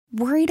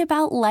Worried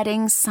about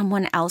letting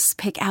someone else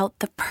pick out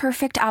the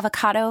perfect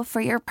avocado for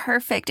your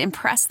perfect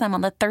impress them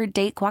on the third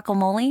date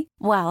guacamole?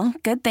 Well,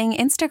 good thing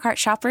Instacart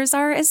shoppers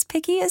are as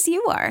picky as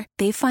you are.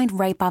 They find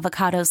ripe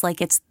avocados like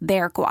it's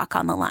their guac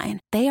on the line.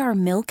 They are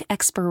milk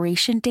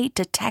expiration date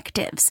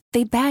detectives.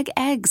 They bag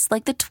eggs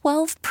like the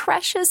 12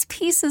 precious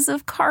pieces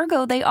of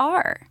cargo they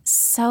are.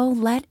 So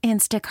let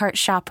Instacart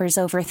shoppers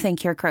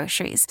overthink your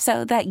groceries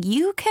so that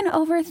you can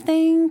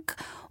overthink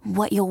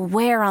what you'll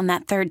wear on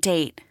that third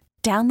date.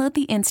 Download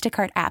the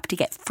Instacart app to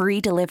get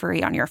free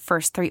delivery on your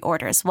first 3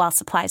 orders while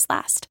supplies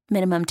last.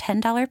 Minimum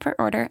 $10 per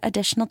order.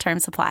 Additional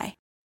terms apply.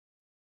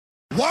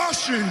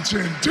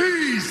 Washington,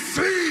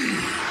 D.C.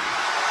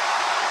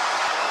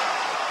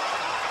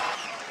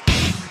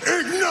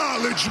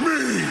 Acknowledge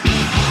me.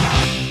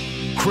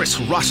 Chris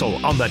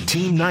Russell on the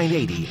Team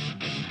 980.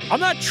 I'm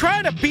not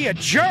trying to be a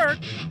jerk.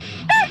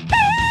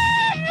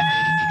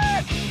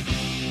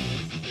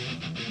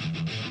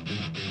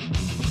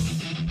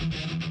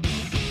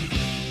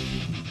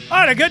 All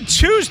right, a good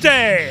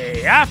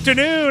Tuesday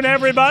afternoon,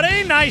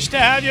 everybody. Nice to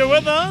have you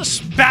with us.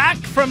 Back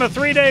from a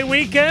 3-day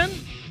weekend.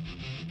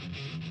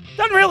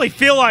 Doesn't really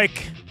feel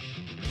like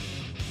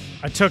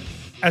I took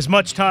as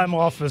much time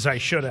off as I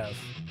should have.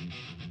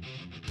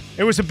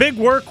 It was a big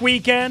work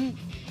weekend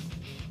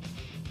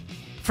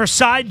for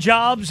side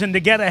jobs and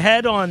to get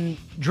ahead on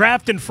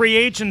draft and free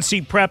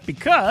agency prep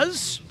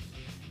because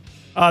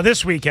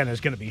this weekend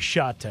is going to be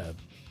shot to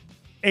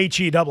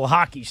HE double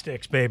hockey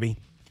sticks, baby.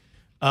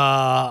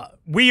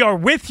 We are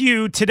with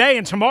you today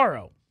and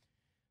tomorrow,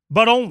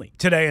 but only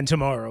today and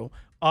tomorrow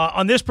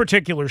on this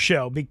particular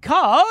show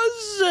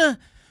because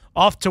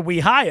off to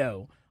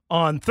Weehio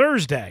on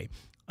Thursday.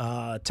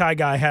 Ty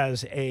Guy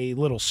has a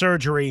little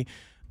surgery.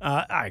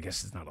 I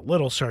guess it's not a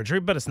little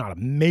surgery, but it's not a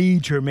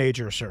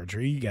major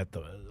surgery. You get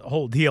the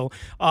whole deal.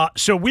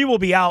 So we will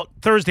be out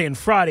Thursday and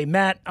Friday.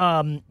 Matt,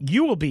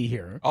 you will be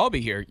here. I'll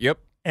be here, yep.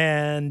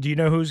 And do you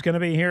know who's going to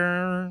be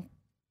here?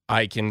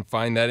 I can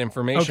find that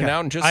information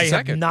out in just a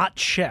second. I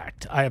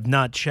have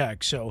not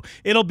checked. So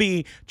it'll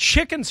be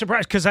chicken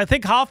surprise because I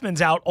think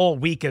Hoffman's out all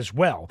week as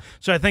well.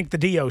 So I think the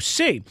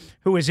DOC,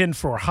 who is in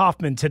for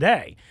Hoffman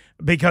today,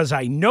 because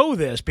I know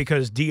this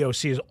because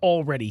DOC is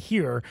already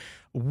here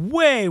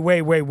way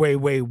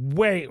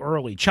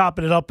early,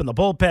 chopping it up in the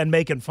bullpen,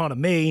 making fun of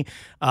me,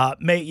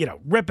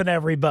 ripping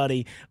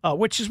everybody,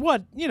 which is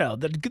what,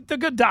 the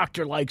good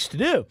doctor likes to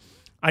do.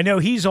 I know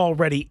he's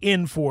already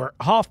in for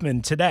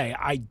Hoffman today.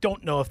 I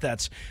don't know if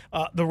that's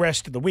the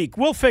rest of the week.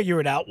 We'll figure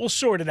it out. We'll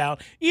sort it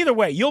out. Either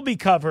way, you'll be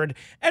covered,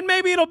 and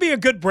maybe it'll be a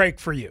good break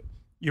for you.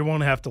 You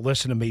won't have to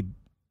listen to me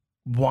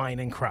whine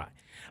and cry.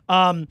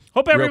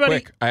 Hope everybody...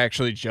 Real quick, I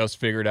actually just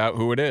figured out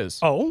who it is.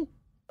 Oh?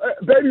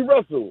 Baby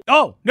Russell.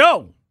 Oh,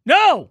 no.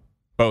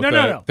 Both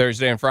No.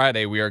 Thursday and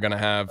Friday, we are going to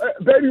have...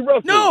 Baby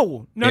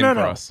Russell.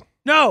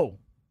 No.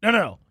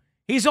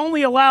 He's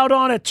only allowed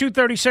on at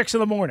 2:36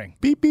 in the morning.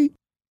 Beep, beep.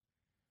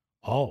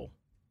 Oh.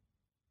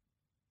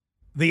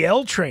 The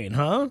L train,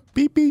 huh?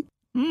 Beep, beep.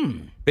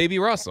 Baby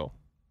Russell.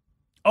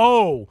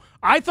 Oh,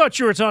 I thought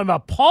you were talking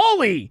about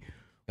Paulie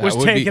was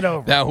taking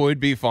over. That would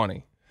be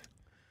funny.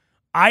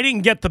 I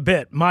didn't get the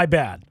bit. My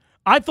bad.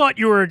 I thought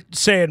you were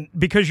saying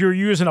because you were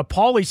using a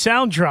Paulie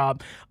sound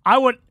drop,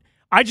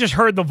 I just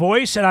heard the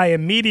voice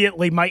and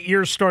my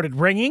ears started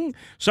ringing,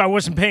 so I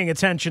wasn't paying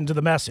attention to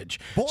the message.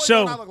 Boy,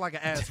 don't I look like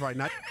an ass right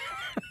now.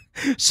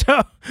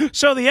 So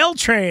the L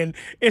train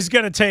is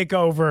going to take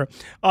over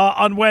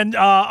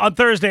on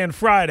Thursday and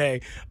Friday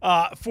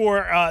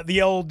for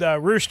the old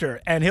Rooster,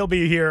 and he'll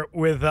be here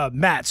with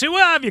Matt. So we'll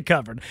have you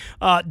covered.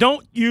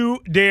 Don't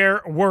you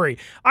dare worry.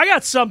 I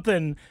got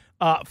something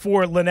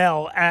for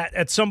Linnell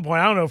at some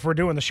point. I don't know if we're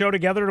doing the show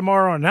together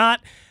tomorrow or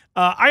not.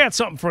 I got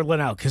something for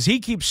Linnell because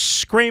he keeps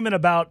screaming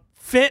about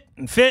fit,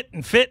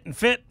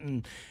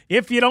 and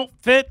if you don't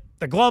fit,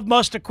 the glove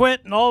must have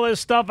quit and all this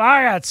stuff.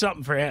 I got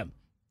something for him.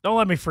 Don't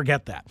let me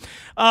forget that.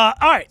 All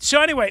right.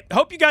 So anyway,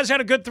 hope you guys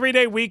had a good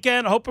 3-day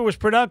weekend. Hope it was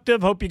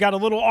productive. Hope you got a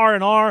little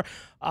R&R.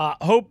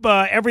 Hope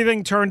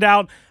everything turned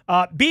out.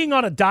 Being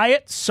on a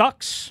diet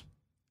sucks.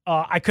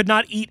 I could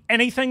not eat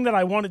anything that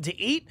I wanted to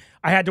eat.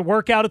 I had to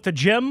work out at the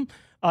gym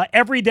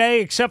every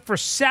day except for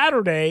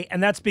Saturday,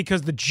 and that's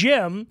because the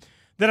gym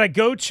that I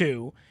go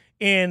to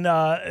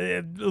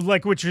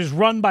which is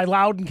run by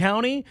Loudoun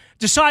County,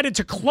 decided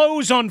to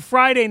close on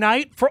Friday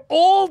night for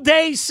all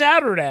day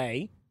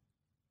Saturday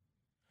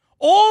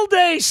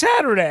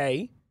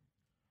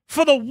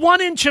for the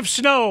 1 inch of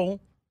snow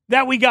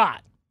that we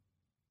got.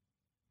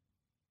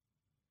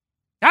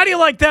 How do you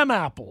like them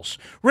apples?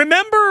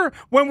 Remember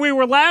when we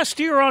were last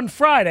year on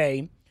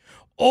Friday,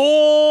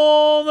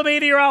 all the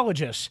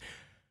meteorologist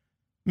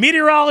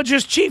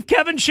Chief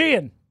Kevin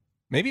Sheehan.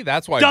 Maybe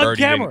that's why Doug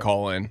Birdie Cameron didn't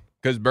call in,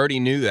 because Birdie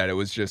knew that it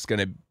was just going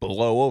to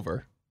blow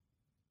over.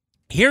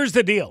 Here's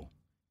the deal.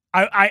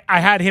 I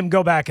had him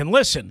go back and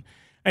listen.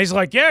 And he's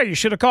like, yeah, you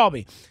should have called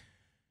me.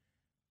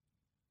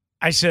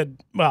 I said,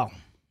 well,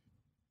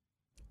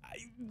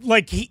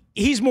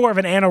 he's more of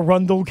an Anne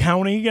Arundel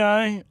County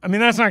guy. I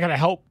mean, that's not going to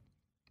help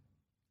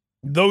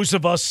those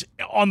of us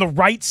on the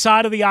right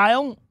side of the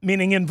aisle,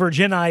 meaning in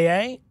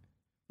Virginia,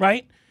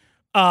 right?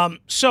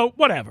 So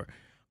whatever.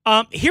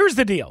 Here's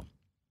the deal.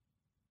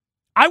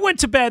 I went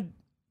to bed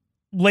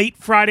late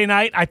Friday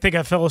night. I think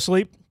I fell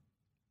asleep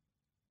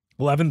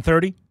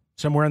 11:30,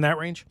 somewhere in that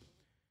range.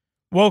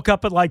 Woke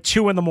up at like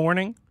 2 a.m,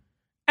 and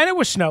it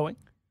was snowing.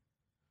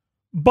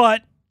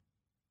 But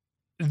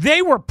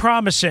they were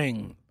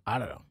promising, I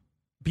don't know,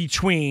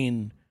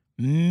 between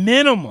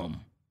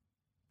minimum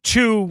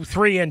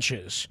 2-3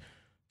 inches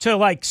to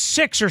like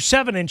 6 or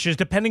 7 inches,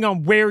 depending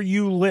on where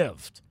you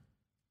lived.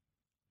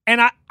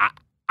 And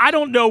I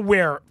don't know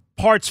where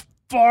parts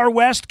far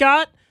west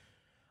got.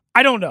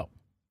 I don't know.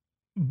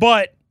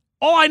 But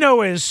all I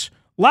know is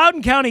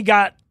Loudoun County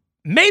got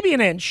maybe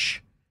an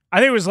inch. I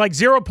think it was like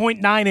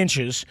 0.9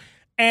 inches.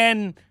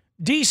 And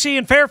D.C.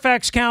 and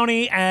Fairfax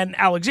County and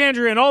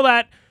Alexandria and all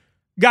that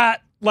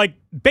got like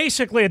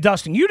basically a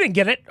dusting. You didn't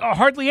get it,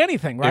 hardly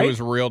anything, right? It was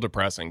real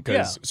depressing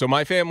so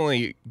my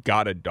family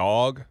got a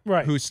dog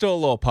who's still a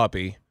little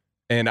puppy,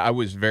 and I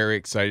was very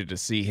excited to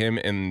see him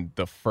in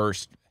the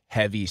first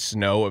heavy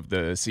snow of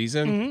the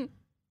season. Mm-hmm.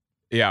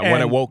 Yeah, and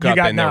when I woke up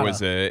and there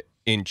was an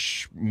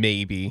inch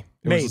maybe.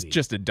 It was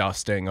just a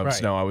dusting of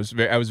snow. I was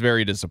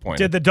very disappointed.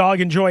 Did the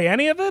dog enjoy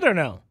any of it or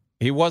no?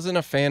 He wasn't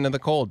a fan of the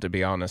cold, to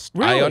be honest.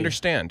 Really? I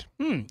understand.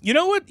 You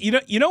know what?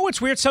 You know what's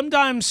weird?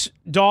 Sometimes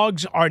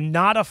dogs are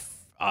not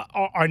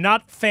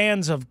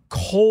fans of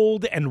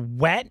cold and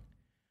wet,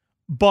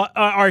 but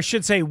or I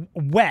should say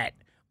wet,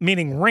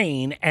 meaning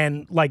rain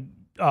and like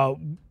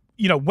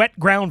wet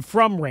ground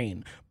from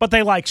rain. But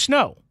they like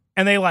snow,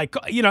 and they like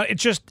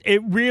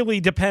it really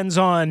depends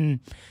on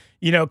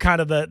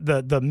kind of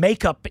the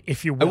makeup,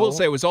 if you will. I will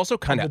say it was also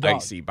kind of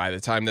icy by the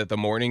time that the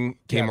morning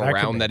came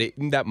around.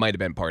 That might have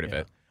been part of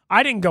it.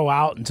 I didn't go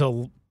out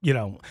until,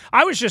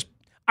 I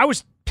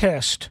was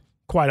pissed,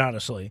 quite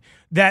honestly,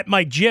 that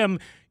my gym,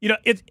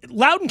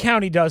 Loudoun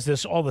County does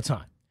this all the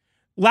time.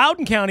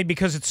 Loudoun County,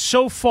 because it's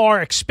so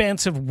far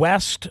expansive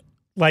west,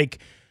 like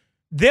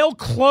they'll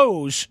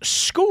close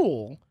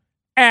school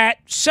at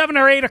 7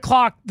 or 8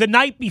 o'clock the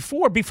night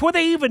before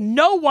they even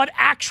know what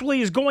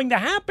actually is going to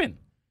happen.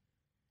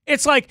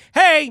 It's like,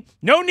 hey,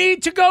 no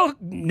need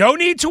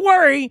to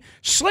worry.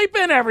 Sleep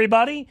in,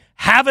 everybody.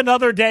 Have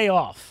another day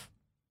off.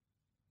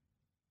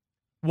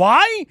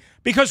 Why?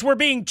 Because we're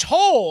being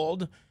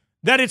told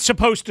that it's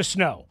supposed to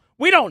snow.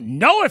 We don't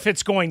know if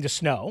it's going to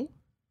snow.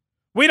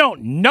 We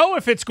don't know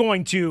if it's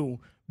going to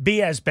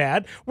be as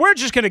bad. We're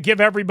just going to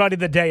give everybody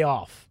the day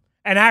off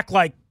and act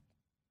like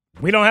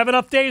we don't have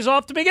enough days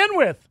off to begin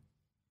with.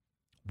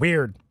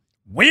 Weird,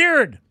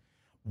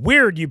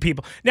 you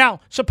people.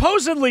 Now,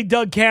 supposedly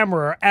Doug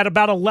Kammerer at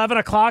about 11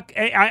 o'clock,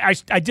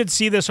 I did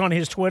see this on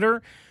his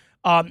Twitter.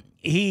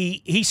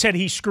 He said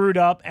he screwed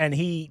up and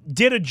he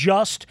did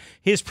adjust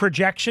his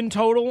projection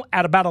total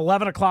at about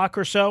 11 o'clock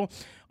or so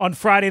on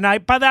Friday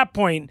night. By that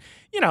point,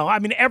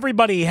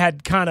 everybody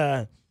had kind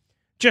of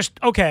just,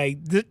 okay,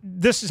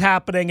 this is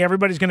happening.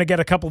 Everybody's going to get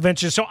a couple of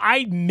inches. So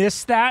I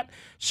missed that.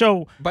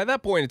 So by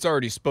that point, it's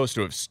already supposed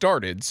to have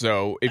started.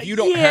 So if you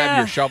don't have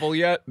your shovel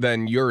yet,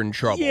 then you're in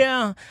trouble.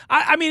 Yeah.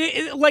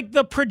 Like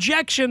the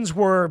projections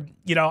were,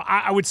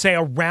 I would say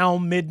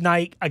around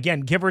midnight.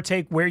 Again, give or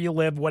take where you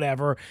live,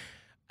 whatever.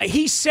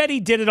 He said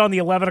he did it on the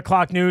 11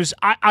 o'clock news.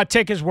 I'll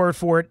take his word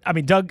for it. I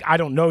mean, Doug, I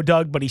don't know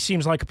Doug, but he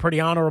seems like a pretty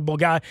honorable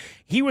guy.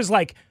 He was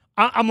like,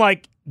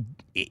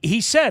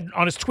 he said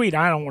on his tweet,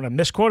 I don't want to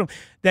misquote him,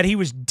 that he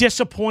was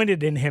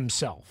disappointed in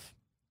himself,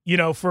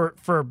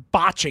 for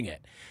botching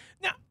it.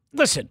 Now,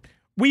 listen,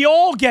 we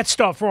all get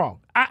stuff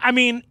wrong. I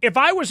mean, if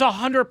I was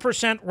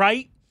 100%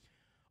 right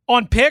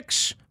on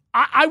picks,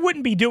 I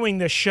wouldn't be doing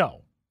this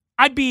show.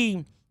 I'd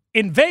be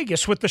in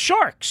Vegas with the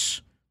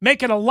Sharks,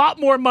 making a lot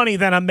more money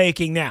than I'm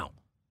making now.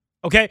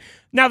 Okay?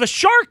 Now, the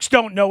Sharks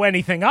don't know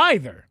anything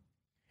either.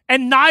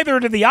 And neither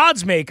do the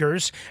odds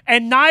makers,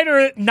 and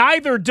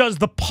neither does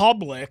the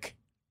public.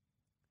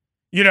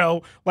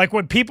 Like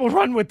when people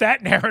run with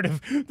that narrative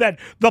that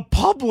the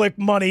public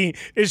money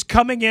is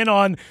coming in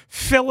on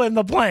fill in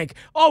the blank.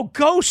 Oh,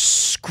 go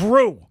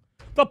screw.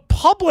 The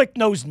public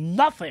knows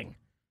nothing.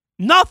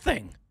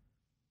 Nothing.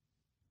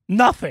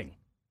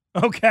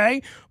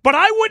 Okay? But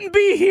I wouldn't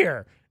be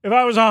here if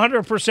I was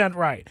 100%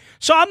 right.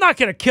 So I'm not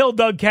going to kill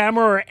Doug Kammerer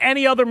or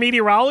any other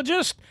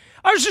meteorologist.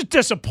 I was just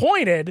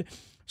disappointed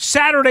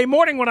Saturday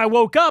morning when I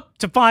woke up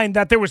to find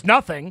that there was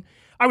nothing.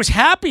 I was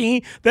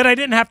happy that I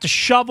didn't have to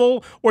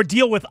shovel or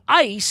deal with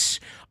ice.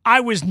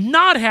 I was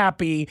not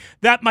happy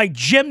that my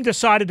gym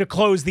decided to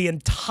close the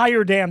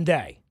entire damn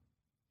day.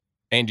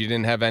 And you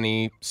didn't have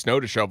any snow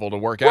to shovel to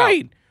work out.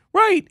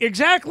 Right,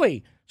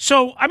 exactly.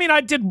 So,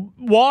 I did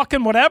walk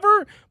and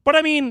whatever, but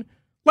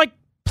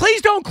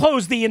please don't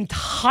close the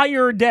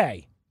entire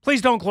day.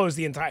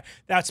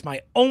 That's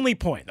my only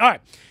point. All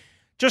right.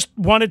 Just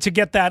wanted to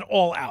get that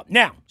all out.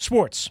 Now,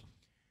 sports.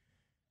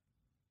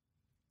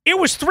 It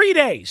was 3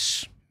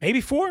 days,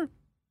 maybe 4,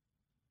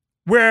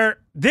 where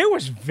there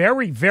was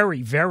very,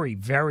 very, very,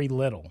 very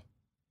little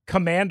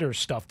Commanders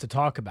stuff to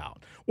talk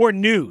about or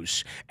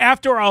news.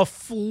 After a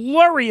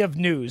flurry of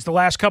news the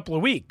last couple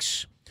of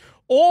weeks,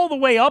 all the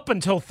way up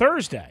until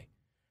Thursday,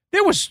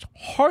 there was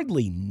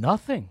hardly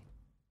nothing.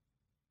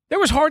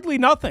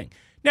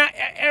 Now,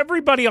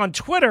 everybody on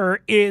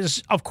Twitter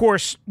is, of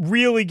course,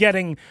 really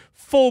getting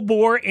full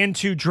bore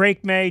into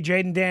Drake May,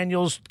 Jaden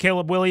Daniels,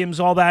 Caleb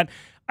Williams, all that.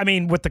 I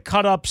mean, with the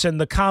cut-ups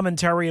and the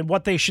commentary and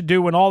what they should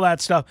do and all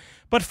that stuff.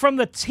 But from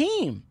the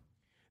team,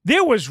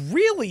 there was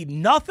really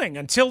nothing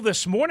until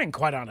this morning,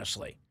 quite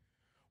honestly,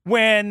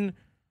 when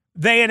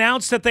they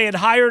announced that they had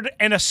hired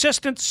an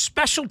assistant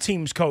special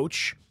teams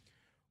coach,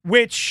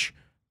 which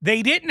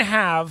they didn't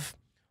have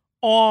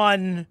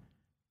on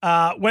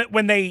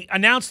when they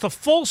announced the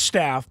full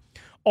staff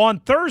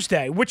on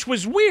Thursday, which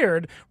was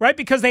weird, right?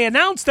 Because they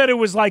announced that it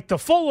was like the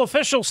full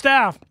official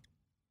staff.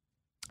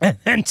 And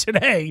then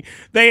today,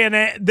 they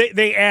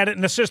added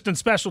an assistant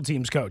special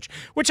teams coach,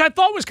 which I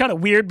thought was kind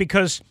of weird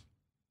because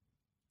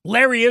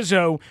Larry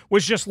Izzo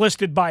was just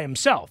listed by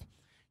himself.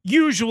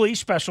 Usually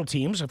special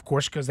teams, of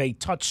course, because they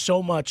touch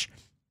so much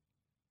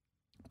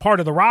part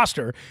of the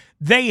roster,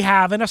 they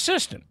have an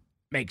assistant.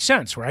 Makes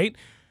sense, right?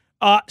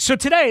 So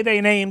today they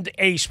named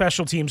a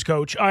special teams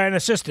coach, an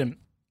assistant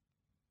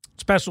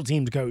special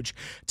teams coach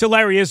to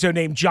Larry Izzo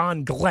named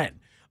John Glenn.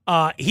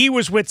 He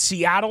was with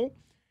Seattle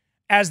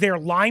as their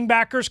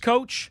linebackers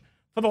coach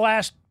for the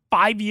last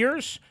 5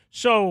 years.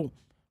 So,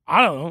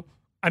 I don't know.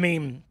 I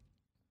mean,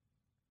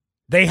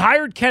 they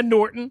hired Ken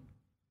Norton.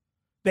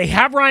 They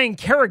have Ryan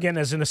Kerrigan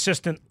as an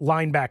assistant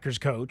linebackers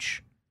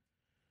coach.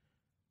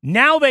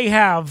 Now they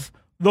have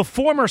the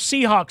former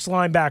Seahawks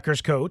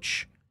linebackers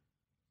coach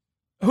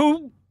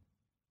who,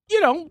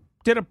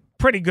 did a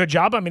pretty good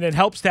job. I mean, it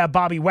helps to have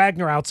Bobby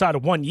Wagner outside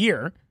of 1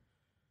 year.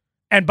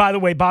 And by the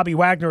way, Bobby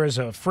Wagner is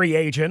a free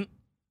agent.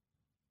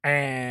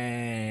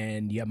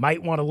 And you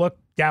might want to look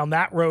down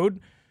that road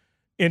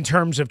in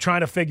terms of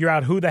trying to figure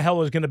out who the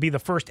hell is going to be the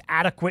first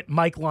adequate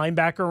Mike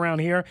linebacker around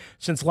here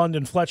since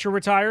London Fletcher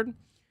retired.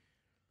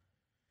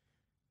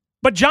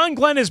 But John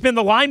Glenn has been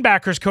the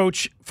linebackers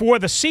coach for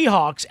the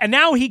Seahawks, and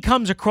now he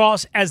comes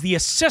across as the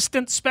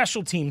assistant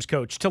special teams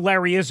coach to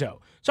Larry Izzo.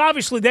 So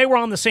obviously they were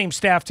on the same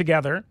staff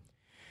together.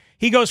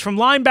 He goes from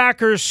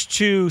linebackers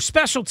to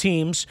special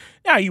teams.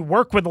 Now, you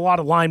work with a lot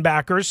of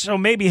linebackers, so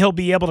maybe he'll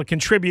be able to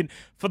contribute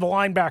for the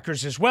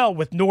linebackers as well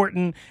with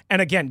Norton and,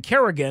 again,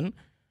 Kerrigan.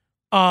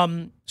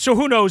 So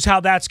who knows how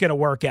that's going to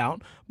work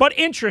out. But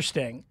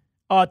interesting,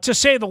 to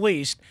say the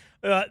least,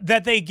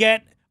 that they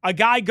get a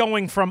guy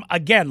going from,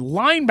 again,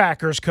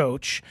 linebackers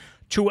coach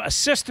to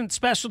assistant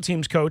special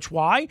teams coach.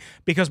 Why?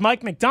 Because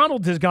Mike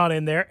McDonald has gone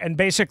in there and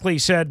basically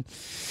said,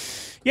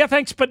 yeah,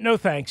 thanks, but no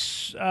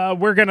thanks.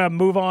 We're going to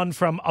move on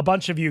from a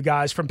bunch of you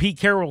guys from Pete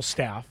Carroll's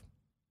staff,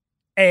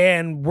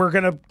 and we're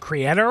going to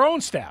create our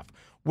own staff,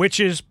 which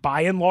is,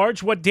 by and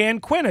large, what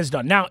Dan Quinn has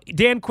done. Now,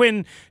 Dan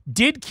Quinn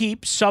did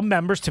keep some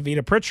members,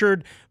 Tavita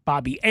Pritchard,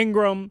 Bobby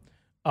Ingram,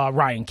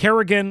 Ryan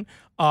Kerrigan,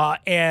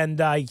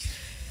 and I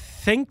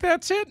think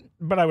that's it,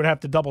 but I would have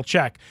to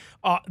double-check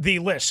the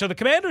list. So the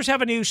Commanders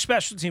have a new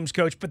special teams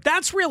coach, but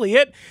that's really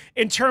it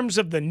in terms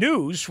of the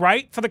news,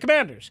 right, for the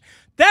Commanders.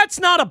 That's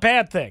not a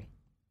bad thing.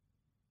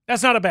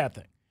 That's not a bad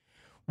thing.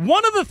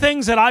 One of the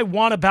things that I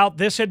want about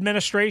this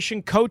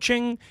administration,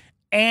 coaching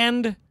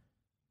and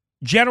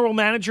general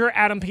manager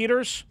Adam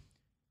Peters,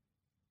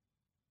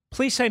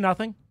 please say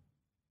nothing.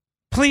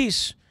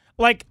 Please.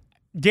 Like,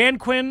 Dan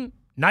Quinn,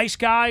 nice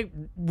guy,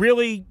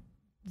 really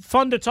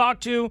fun to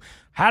talk to.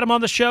 Had him on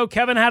the show.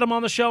 Kevin had him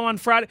on the show on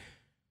Friday.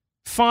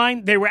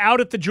 Fine. They were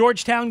out at the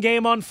Georgetown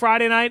game on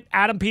Friday night.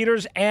 Adam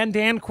Peters and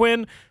Dan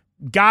Quinn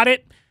got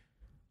it.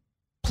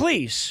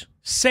 Please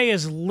say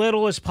as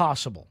little as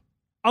possible.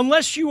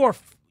 Unless you are,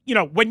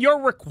 when you're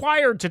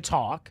required to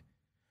talk,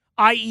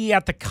 i.e.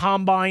 at the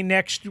combine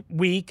next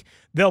week,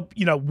 they'll,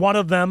 one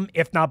of them,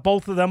 if not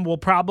both of them, will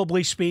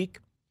probably speak.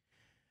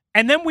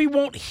 And then we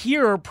won't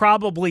hear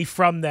probably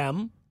from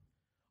them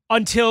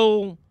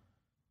until,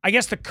 I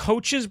guess, the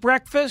coaches'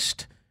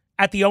 breakfast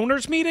at the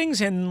owners'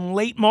 meetings in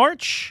late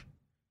March.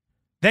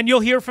 Then you'll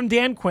hear from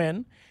Dan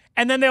Quinn.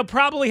 And then they'll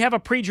probably have a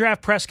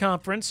pre-draft press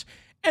conference.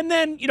 And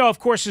then, of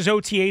course, as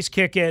OTAs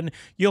kick in,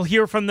 you'll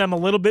hear from them a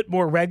little bit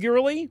more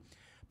regularly.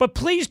 But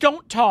please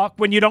don't talk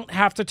when you don't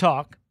have to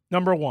talk,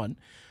 number one.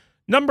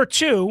 Number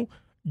two,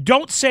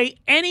 don't say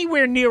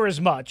anywhere near as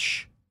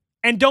much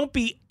and don't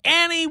be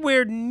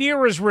anywhere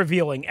near as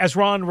revealing as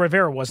Ron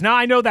Rivera was. Now,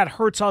 I know that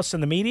hurts us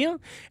in the media,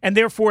 and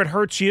therefore it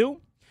hurts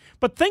you.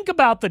 But think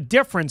about the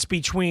difference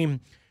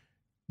between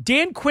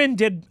Dan Quinn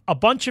did a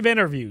bunch of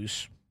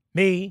interviews,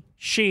 me,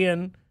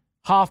 Sheehan,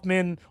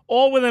 Hoffman,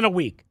 all within a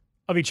week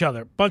of each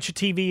other. Bunch of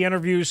TV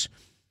interviews.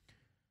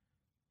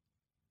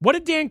 What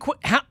did Dan Quinn,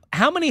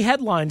 how many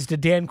headlines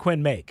did Dan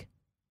Quinn make?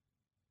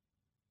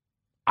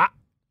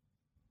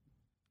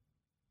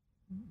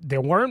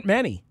 There weren't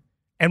many.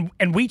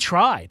 And we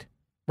tried,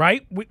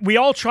 right? We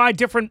all tried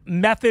different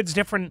methods,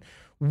 different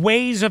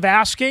ways of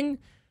asking.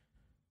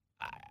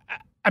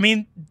 I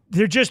mean,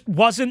 there just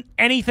wasn't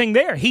anything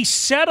there. He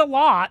said a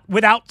lot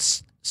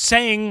without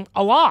saying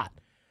a lot.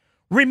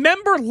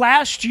 Remember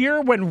last year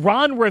when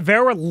Ron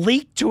Rivera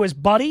leaked to his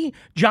buddy,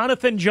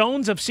 Jonathan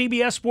Jones of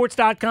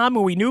CBSSports.com,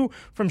 who we knew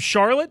from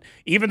Charlotte,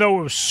 even though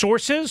it was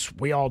sources,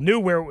 we all knew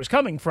where it was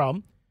coming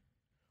from.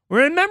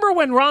 Remember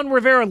when Ron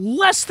Rivera,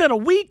 less than a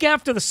week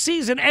after the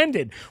season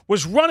ended,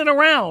 was running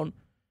around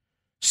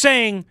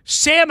saying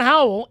Sam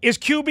Howell is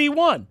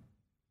QB1?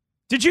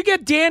 Did you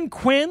get Dan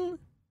Quinn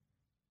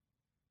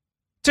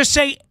to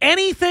say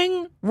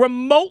anything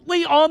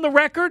remotely on the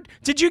record?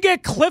 Did you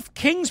get Cliff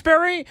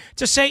Kingsbury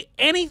to say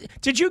anything?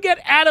 Did you get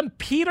Adam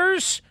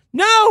Peters?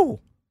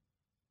 No.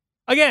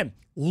 Again,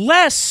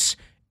 less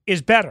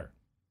is better.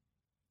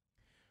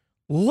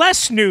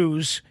 Less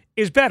news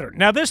is better.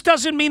 Now, this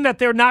doesn't mean that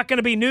they're not going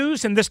to be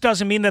news, and this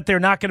doesn't mean that they're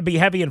not going to be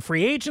heavy in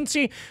free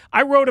agency.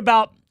 I wrote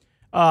about,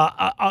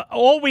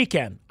 all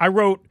weekend, I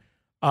wrote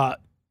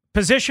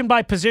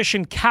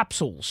position-by-position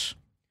capsules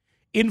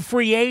in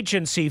free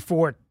agency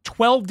for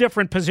 12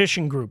 different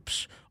position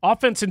groups,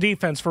 offense and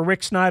defense, for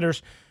Rick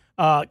Snyder's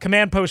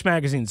Command Post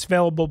magazines,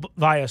 available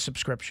via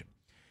subscription.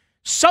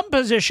 Some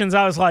positions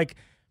I was like,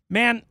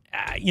 man,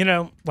 I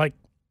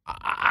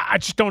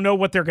just don't know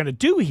what they're going to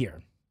do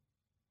here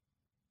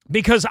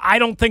because I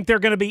don't think they're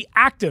going to be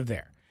active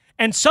there.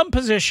 And some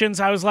positions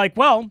I was like,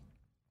 well,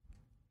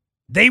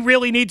 they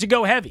really need to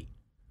go heavy.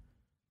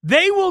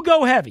 They will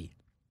go heavy.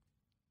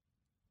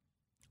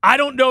 I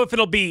don't know if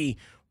it'll be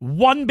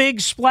one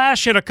big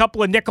splash and a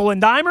couple of nickel and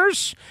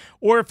dimers,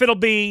 or if it'll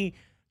be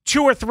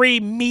 2 or 3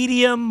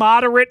 medium,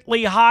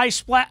 moderately high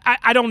splash.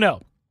 I don't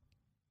know.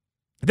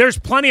 There's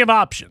plenty of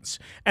options,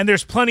 and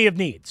there's plenty of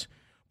needs.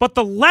 But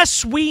the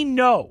less we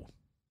know,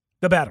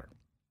 the better.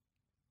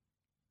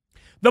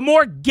 The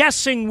more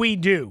guessing we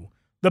do,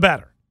 the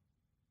better.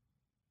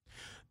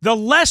 The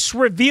less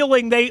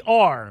revealing they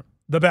are,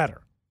 the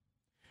better.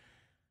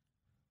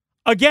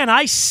 Again,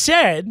 I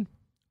said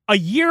a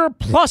year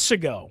plus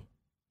ago,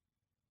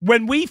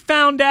 when we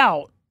found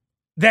out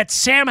that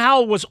Sam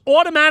Howell was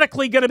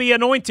automatically going to be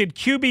anointed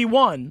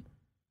QB1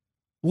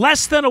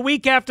 less than a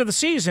week after the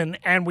season,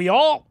 and we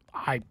all,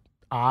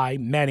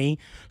 many,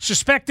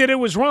 suspected it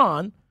was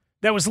Ron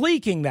that was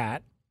leaking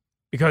that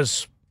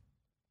because,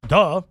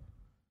 duh.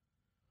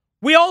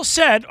 We all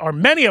said, or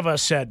many of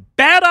us said,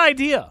 bad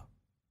idea.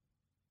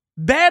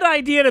 Bad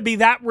idea to be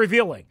that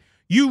revealing.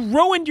 You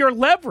ruined your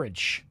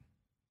leverage.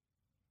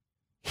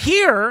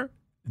 Here,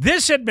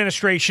 this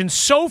administration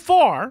so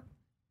far,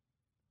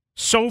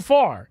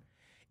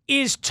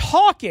 is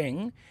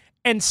talking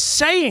and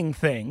saying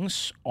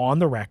things on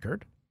the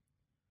record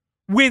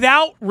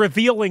without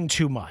revealing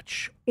too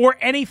much or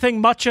anything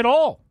much at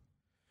all.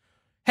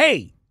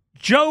 Hey,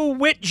 Joe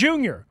Witt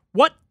Jr.,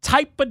 what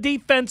type of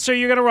defense are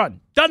you going to run?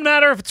 Doesn't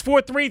matter if it's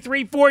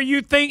 4-3,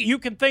 3-4. You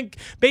can think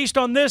based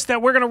on this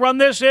that we're going to run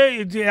this.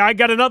 I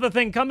got another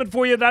thing coming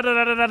for you.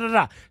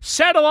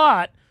 Said a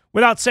lot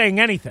without saying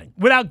anything,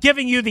 without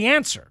giving you the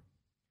answer.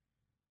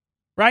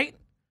 Right?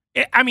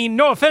 I mean,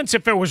 no offense,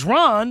 if it was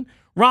Ron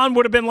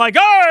would have been like,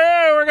 oh,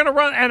 yeah, we're going to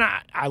run. And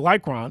I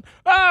like Ron.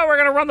 Oh, we're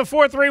going to run the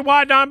 4-3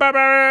 wide down.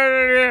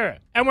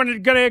 And we're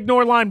going to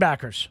ignore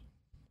linebackers.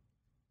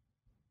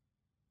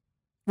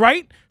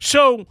 Right?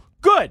 So,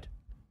 good.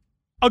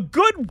 A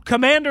good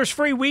Commanders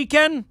free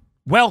weekend,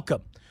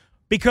 welcome.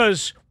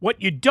 Because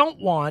what you don't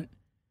want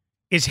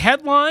is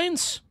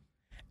headlines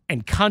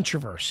and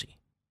controversy.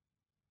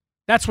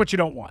 That's what you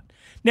don't want.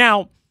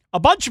 Now, a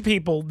bunch of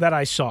people that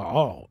I saw,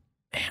 oh,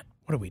 man,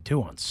 what do we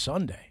do on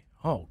Sunday?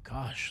 Oh,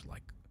 gosh,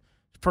 like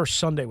first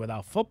Sunday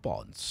without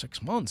football in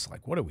 6 months.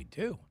 Like, what do we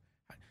do?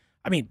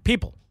 I mean,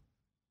 people,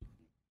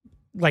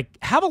 like,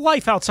 have a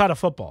life outside of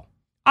football.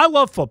 I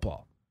love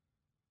football.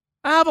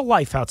 I have a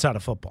life outside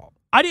of football.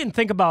 I didn't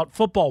think about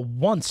football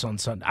once on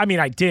Sunday. I mean,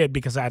 I did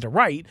because I had to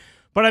write.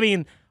 But, I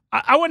mean,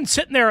 I wasn't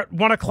sitting there at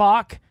 1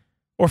 o'clock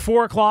or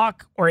 4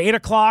 o'clock or 8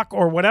 o'clock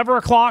or whatever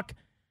o'clock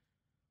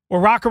or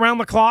rock around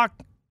the clock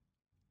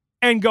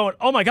and going,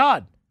 oh, my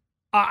God,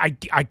 I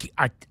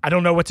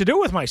don't know what to do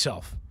with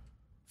myself.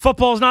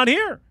 Football's not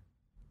here.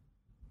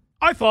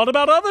 I thought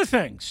about other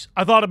things.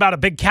 I thought about a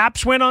big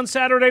Caps win on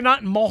Saturday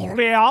night in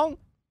Montreal.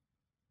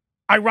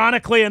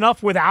 Ironically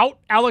enough, without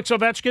Alex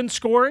Ovechkin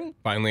scoring.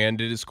 Finally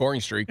ended his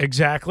scoring streak.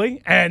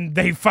 Exactly. And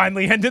they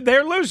finally ended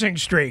their losing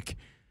streak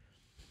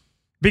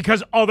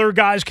because other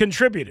guys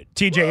contributed.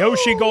 TJ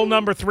Oshie, goal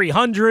number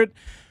 300.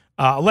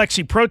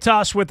 Alexi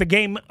Protas with the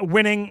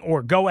game-winning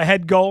or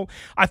go-ahead goal.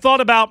 I thought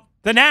about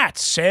the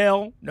Nats.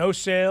 Sale, no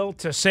sale,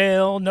 to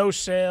sale, no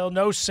sale,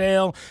 no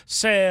sale,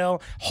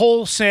 sale,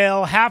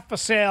 wholesale, half a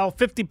sale,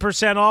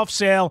 50% off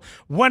sale.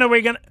 When are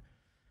we going to?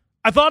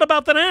 I thought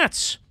about the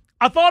Nats.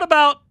 I thought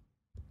about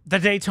the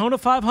Daytona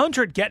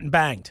 500 getting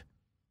banged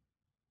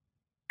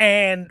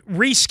and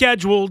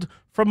rescheduled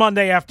for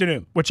Monday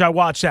afternoon, which I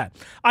watched that.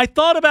 I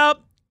thought about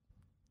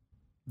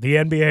the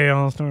NBA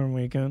All-Star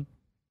Weekend.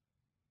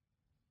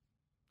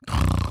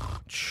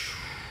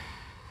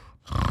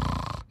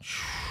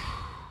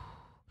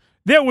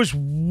 There was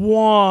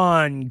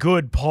one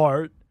good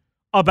part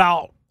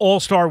about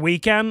All-Star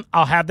Weekend.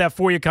 I'll have that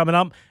for you coming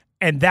up,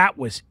 and that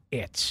was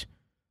it.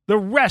 The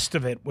rest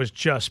of it was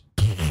just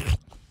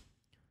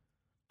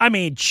I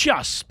mean,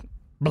 just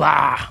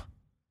blah.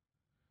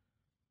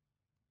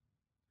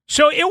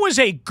 So it was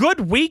a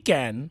good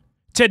weekend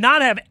to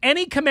not have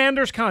any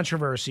Commanders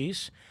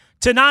controversies,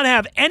 to not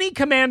have any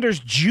Commanders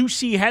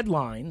juicy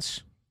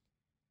headlines,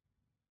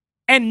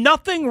 and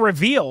nothing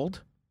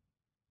revealed,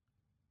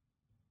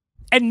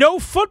 and no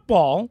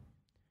football,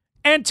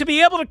 and to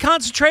be able to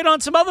concentrate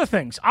on some other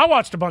things. I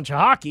watched a bunch of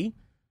hockey.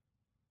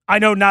 I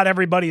know not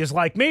everybody is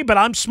like me, but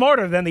I'm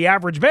smarter than the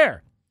average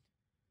bear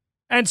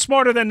and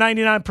smarter than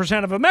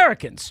 99% of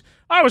Americans.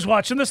 I was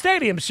watching the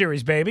Stadium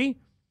Series, baby.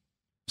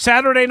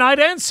 Saturday night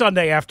and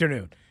Sunday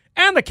afternoon,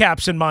 and the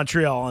Caps in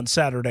Montreal on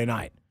Saturday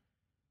night.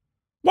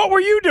 What were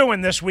you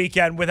doing this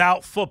weekend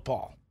without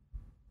football?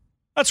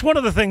 That's one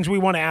of the things we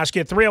want to ask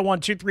you.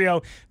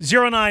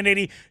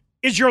 301-230-0980.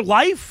 Is your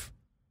life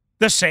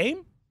the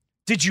same?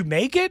 Did you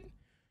make it?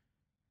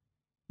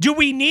 Do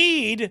we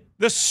need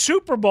the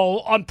Super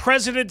Bowl on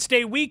President's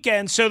Day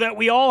weekend so that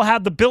we all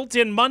have the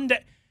built-in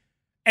Monday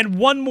and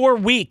one more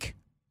week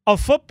of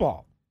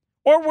football?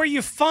 Or were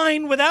you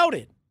fine without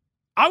it?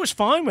 I was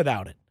fine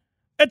without it.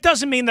 It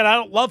doesn't mean that I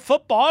don't love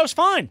football. I was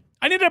fine.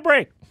 I needed a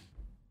break.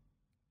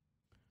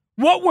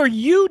 What were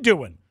you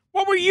doing?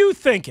 What were you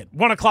thinking?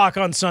 1 o'clock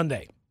on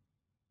Sunday.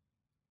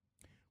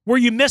 Were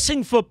you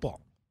missing football?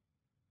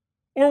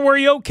 Or were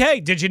you okay?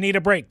 Did you need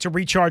a break to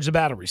recharge the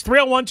batteries?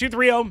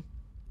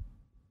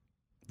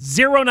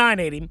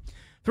 301-230-0980.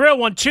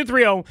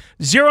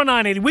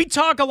 301-230-0980. We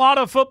talk a lot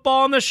of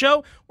football on the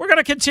show. We're going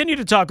to continue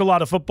to talk a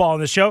lot of football on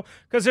the show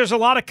because there's a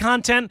lot of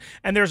content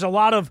and there's a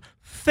lot of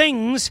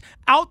things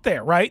out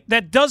there, right,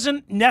 that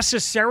doesn't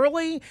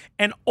necessarily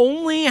and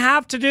only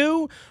have to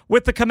do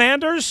with the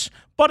Commanders.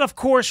 But, of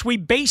course, we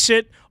base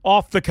it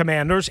off the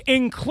Commanders,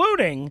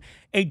 including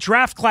a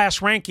draft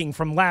class ranking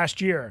from last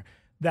year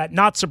that,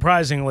 not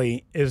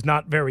surprisingly, is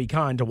not very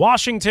kind to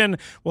Washington.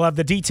 We'll have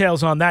the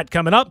details on that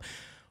coming up.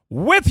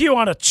 With you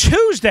on a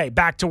Tuesday,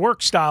 back to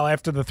work style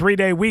after the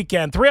 3-day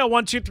weekend.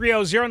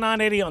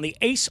 301-230-0980 on the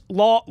Ace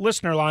Law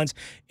listener lines.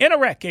 In a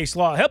wreck, Ace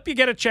Law. Help you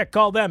get a check.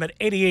 Call them at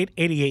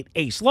 8888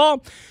 Ace Law.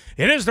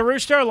 It is the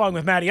Rooster along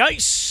with Matty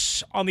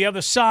Ice on the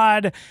other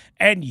side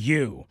and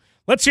you.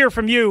 Let's hear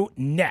from you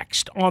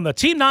next on the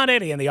Team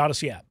 980 and the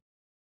Odyssey app.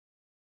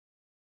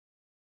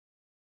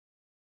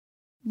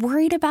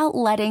 Worried about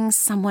letting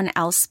someone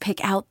else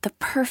pick out the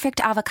perfect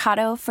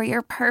avocado for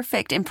your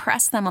perfect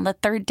impress them on the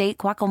third date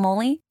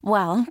guacamole?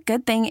 Well,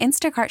 good thing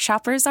Instacart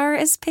shoppers are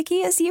as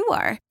picky as you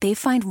are. They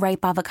find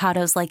ripe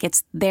avocados like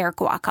it's their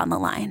guac on the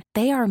line.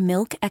 They are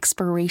milk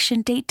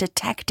expiration date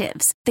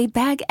detectives. They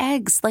bag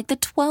eggs like the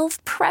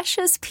 12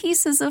 precious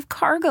pieces of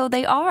cargo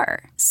they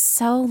are.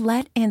 So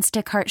let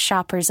Instacart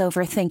shoppers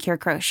overthink your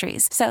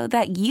groceries so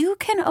that you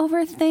can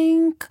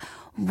overthink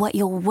what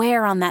you'll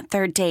wear on that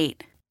third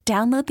date.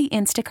 Download the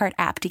Instacart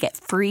app to get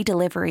free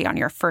delivery on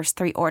your first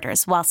 3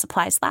 orders while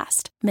supplies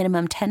last.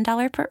 Minimum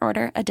 $10 per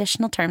order.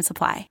 Additional terms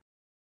apply.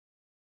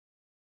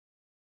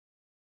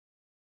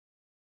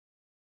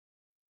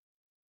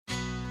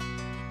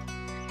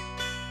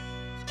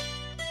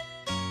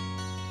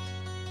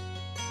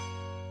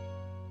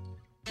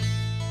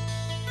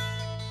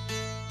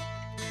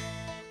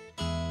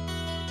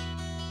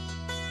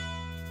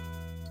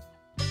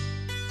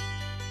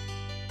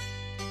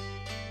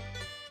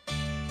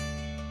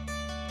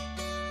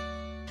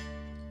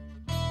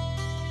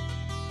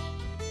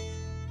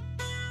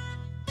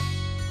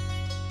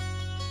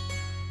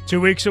 Two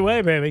weeks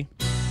away, baby.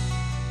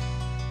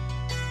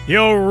 The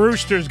old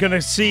Rooster's going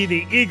to see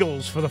the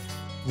Eagles for the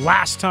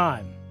last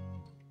time,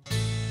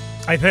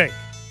 I think,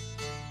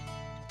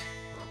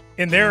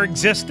 in their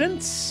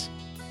existence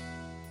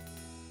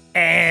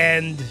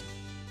and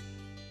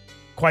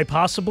quite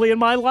possibly in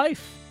my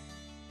life.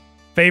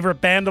 Favorite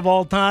band of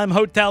all time,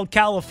 Hotel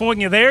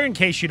California there, in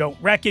case you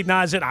don't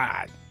recognize it.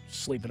 I'm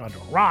sleeping under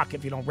a rock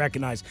if you don't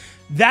recognize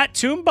that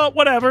tune, but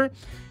whatever.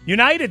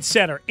 United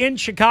Center in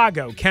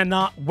Chicago,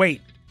 cannot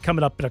wait.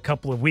 Coming up in a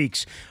couple of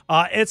weeks.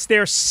 It's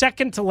their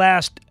second to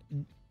last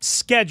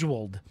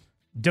scheduled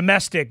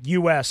domestic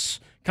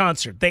U.S.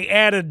 concert. They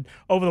added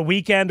over the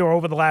weekend or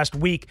over the last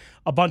week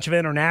a bunch of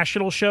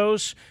international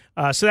shows.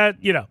 So that,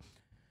 I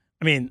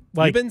mean,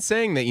 like. You've been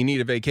saying that you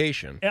need a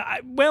vacation.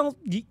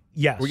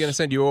 Yes. We're going to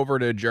send you over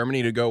to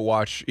Germany to go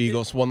watch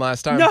Eagles one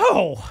last time?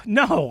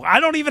 No. I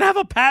don't even have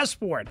a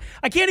passport.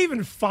 I can't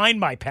even find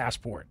my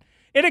passport.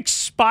 It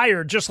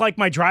expired just like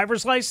my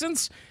driver's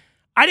license.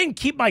 I didn't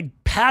keep my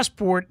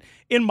passport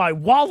in my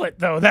wallet,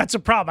 though. That's a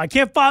problem. I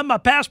can't find my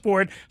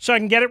passport so I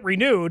can get it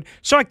renewed,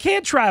 so I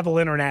can't travel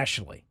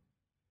internationally.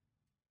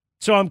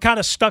 So I'm kind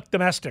of stuck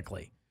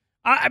domestically.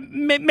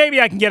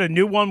 Maybe I can get a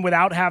new one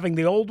without having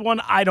the old one.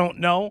 I don't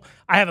know.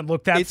 I haven't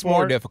looked that far. It's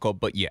more difficult,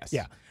 but yes.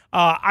 Yeah.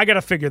 I got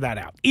to figure that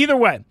out. Either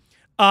way,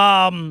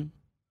 I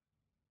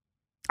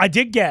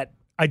did get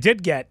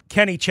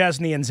Kenny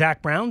Chesney and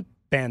Zach Brown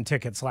band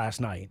tickets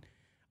last night.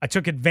 I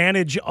took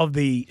advantage of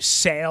the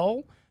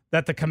sale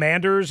that the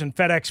Commanders and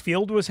FedEx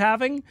Field was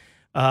having.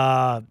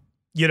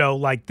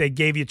 Like they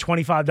gave you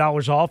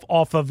 $25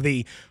 off of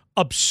the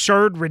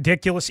absurd,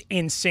 ridiculous,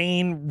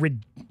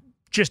 insane,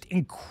 just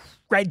incredible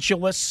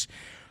incredulous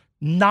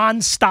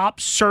nonstop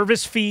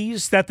service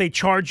fees that they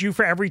charge you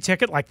for every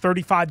ticket, like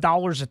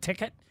 $35 a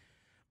ticket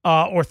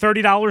or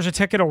 $30 a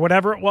ticket or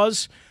whatever it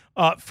was,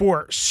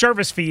 for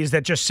service fees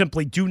that just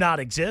simply do not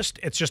exist.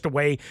 It's just a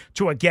way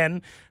to,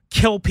 again,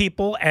 kill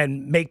people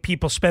and make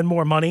people spend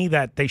more money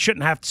that they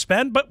shouldn't have to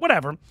spend. But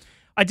whatever.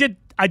 I did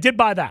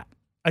buy that.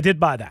 I did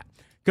buy that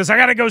because I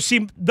got to go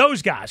see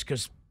those guys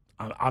because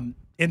I'm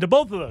into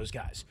both of those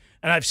guys.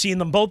 And I've seen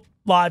them both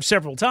live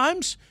several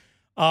times,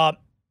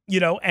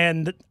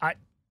 and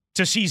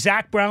to see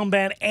Zach Brown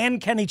Band and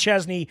Kenny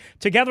Chesney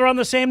together on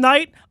the same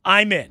night,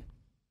 I'm in.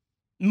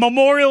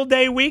 Memorial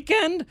Day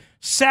weekend,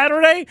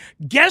 Saturday,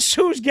 guess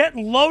who's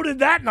getting loaded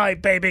that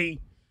night, baby?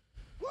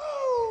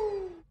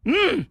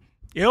 Woo!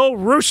 The old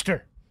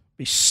Rooster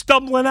be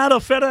stumbling out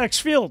of FedEx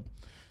Field.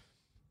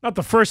 Not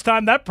the first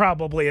time that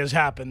probably has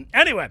happened.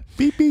 Anyway.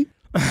 Beep, beep.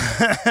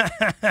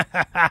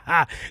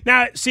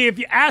 Now, see, if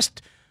you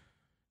asked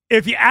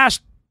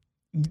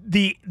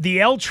the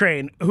L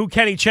Train who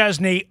Kenny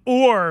Chesney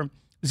or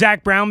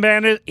Zach Brown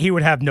Band is, he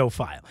would have no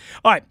file.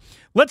 All right,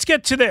 let's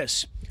get to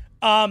this.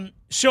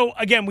 So,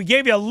 again, we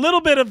gave you a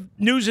little bit of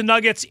news and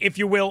nuggets, if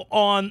you will,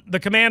 on the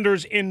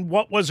Commanders in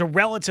what was a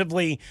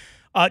relatively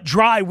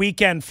dry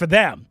weekend for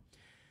them.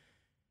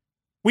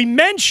 We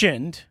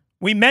mentioned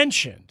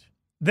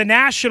the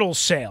national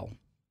sale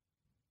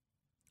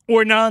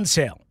or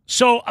non-sale.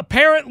 So,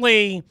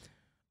 apparently,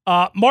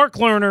 Mark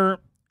Lerner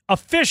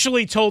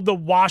officially told the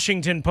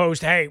Washington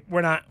Post, hey,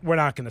 we're not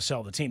going to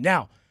sell the team.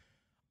 Now,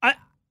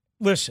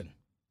 listen,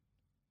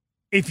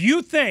 if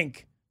you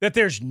think that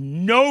there's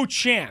no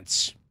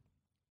chance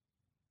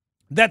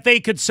that they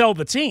could sell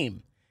the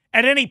team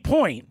at any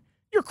point,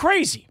 you're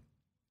crazy.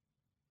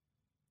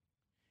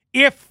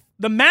 If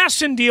the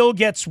Masson deal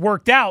gets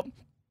worked out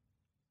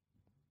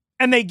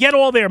and they get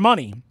all their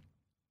money,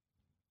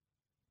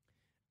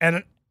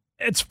 and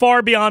it's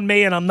far beyond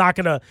me, and I'm not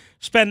going to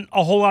spend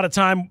a whole lot of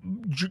time,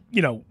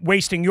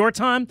 wasting your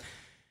time,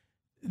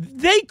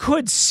 they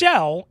could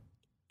sell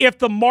if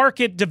the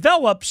market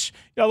develops.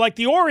 Like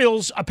the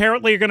Orioles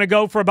apparently are going to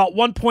go for about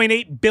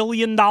 $1.8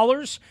 billion.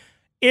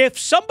 If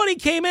somebody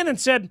came in and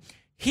said,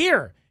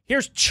 here's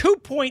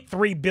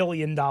 $2.3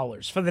 billion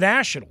for the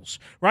Nationals,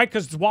 right?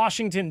 Because it's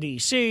Washington,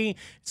 D.C.,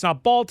 it's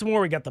not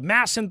Baltimore, we got the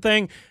Masson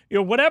thing,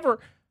 whatever,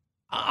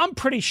 I'm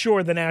pretty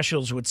sure the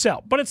Nationals would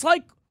sell. But it's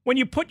like when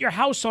you put your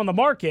house on the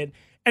market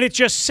and it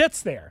just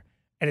sits there,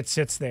 and it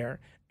sits there,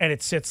 and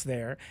it sits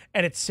there,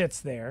 and it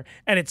sits there,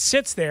 and it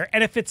sits there.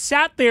 And if it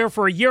sat there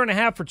for a year and a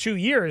half or 2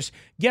 years,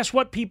 guess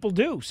what people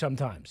do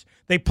sometimes?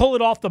 They pull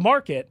it off the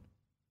market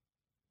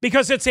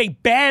because it's a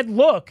bad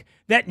look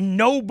that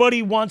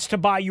nobody wants to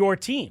buy your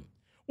team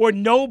or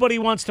nobody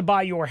wants to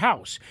buy your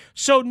house.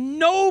 So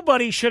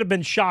nobody should have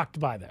been shocked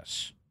by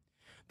this.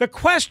 The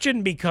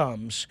question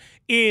becomes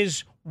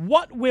is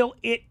what will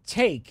it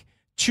take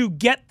to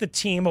get the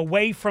team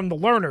away from the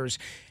Lerners?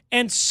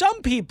 And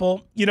some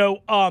people,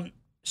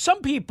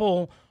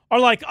 are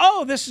like,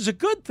 oh, this is a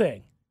good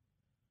thing.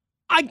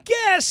 I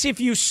guess if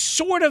you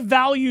sort of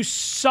value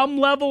some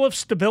level of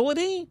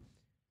stability,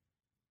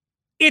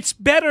 it's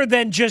better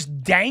than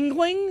just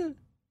dangling.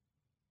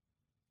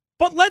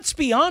 But let's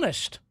be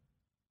honest.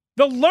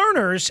 The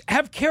Lerners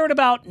have cared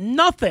about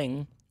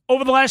nothing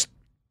over the last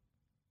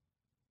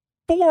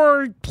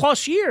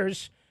 4+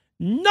 years,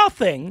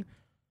 nothing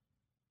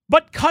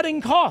but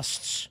cutting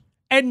costs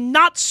and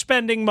not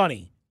spending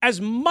money as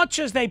much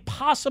as they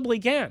possibly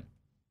can.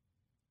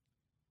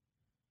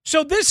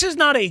 So this is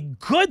not a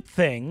good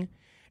thing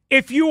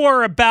if you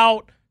are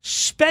about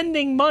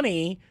spending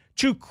money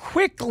to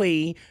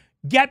quickly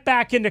get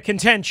back into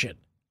contention.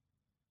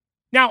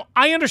 Now,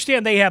 I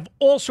understand they have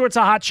all sorts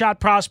of hotshot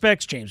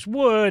prospects, James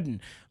Wood and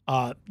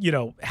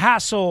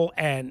Hassel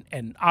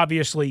and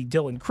obviously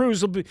Dylan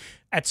Cruz will be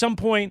at some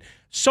point,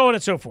 so on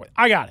and so forth.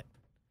 I got it.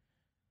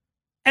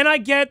 And I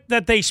get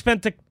that they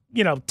spent the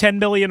 $10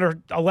 million or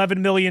 $11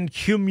 million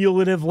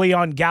cumulatively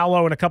on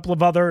Gallo and a couple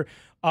of other,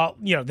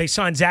 they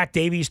signed Zach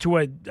Davies to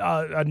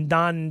a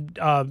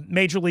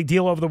non-major league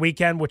deal over the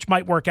weekend, which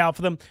might work out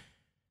for them.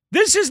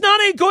 This is not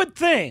a good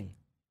thing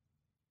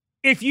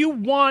if you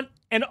want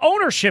an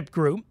ownership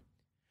group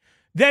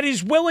that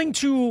is willing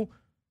to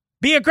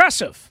be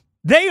aggressive.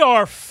 They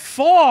are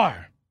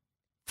far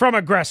from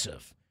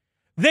aggressive.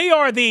 They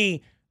are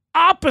the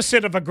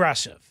opposite of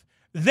aggressive.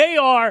 They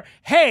are,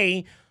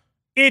 hey,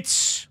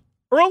 it's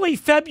early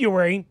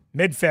February,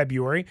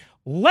 mid-February,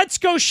 let's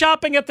go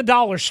shopping at the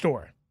dollar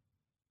store.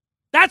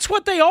 That's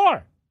what they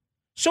are.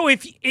 So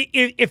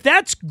if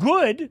that's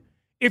good,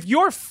 if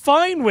you're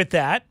fine with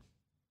that,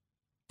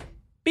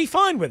 be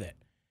fine with it.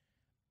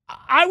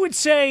 I would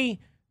say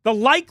the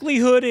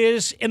likelihood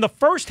is in the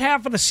first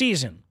half of the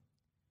season,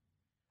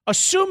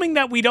 assuming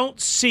that we don't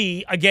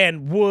see,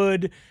 again,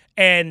 Wood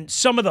and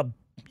some of the,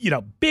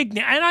 big,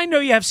 and I know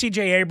you have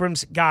C.J.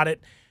 Abrams, got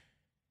it.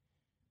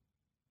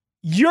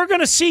 You're going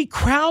to see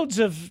crowds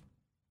of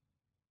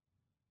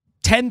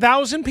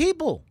 10,000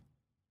 people.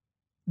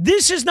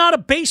 This is not a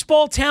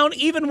baseball town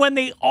even when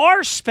they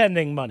are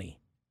spending money.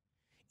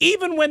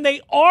 even when they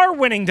are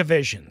winning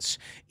divisions,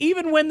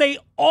 even when they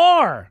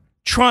are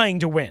trying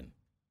to win.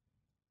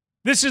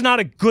 This is not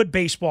a good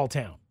baseball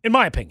town, in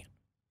my opinion.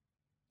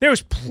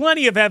 There's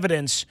plenty of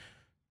evidence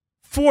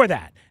for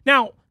that.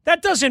 Now,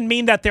 that doesn't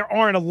mean that there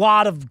aren't a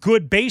lot of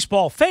good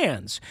baseball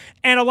fans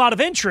and a lot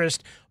of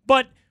interest,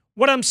 but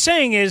what I'm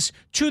saying is,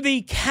 to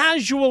the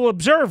casual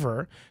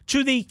observer,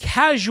 to the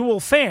casual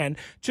fan,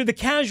 to the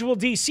casual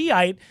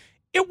DCite,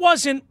 it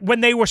wasn't when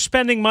they were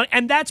spending money,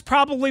 and that's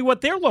probably what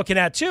they're looking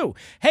at too.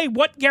 Hey,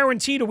 what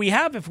guarantee do we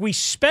have if we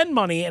spend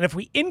money and if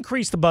we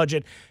increase the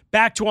budget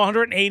back to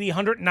 $180,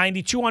 $190,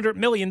 $200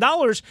 million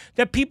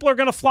that people are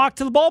going to flock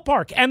to the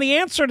ballpark? And the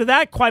answer to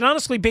that, quite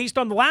honestly, based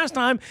on the last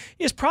time,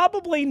 is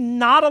probably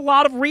not a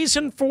lot of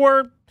reason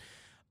for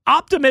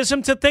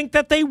optimism to think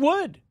that they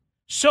would.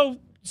 So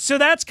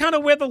that's kind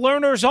of where the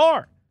Lerners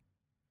are.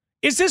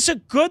 Is this a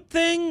good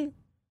thing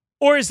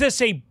or is this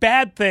a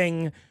bad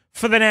thing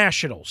for the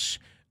Nationals?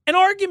 An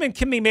argument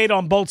can be made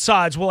on both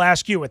sides. We'll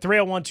ask you at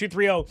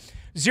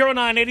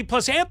 301-230-0980.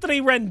 Plus,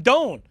 Anthony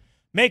Rendon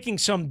making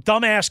some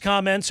dumbass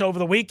comments over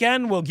the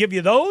weekend. We'll give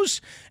you those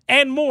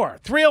and more.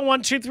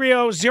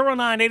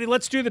 301-230-0980.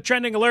 Let's do the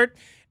trending alert,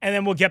 and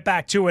then we'll get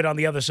back to it on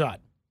the other side.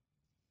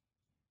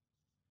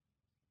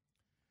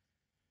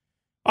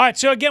 All right,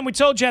 so again, we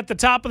told you at the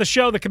top of the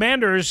show, the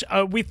Commanders,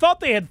 we thought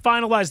they had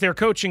finalized their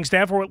coaching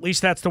staff, or at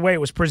least that's the way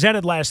it was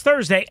presented last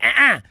Thursday.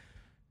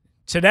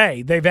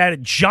 Today, they've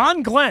added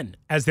John Glenn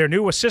as their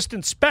new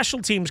assistant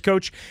special teams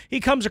coach. He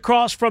comes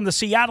across from the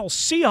Seattle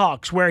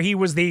Seahawks, where he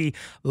was the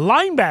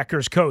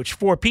linebackers coach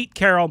for Pete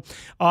Carroll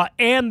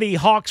and the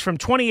Hawks from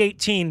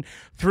 2018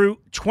 through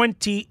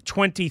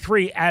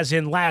 2023, as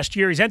in last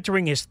year. He's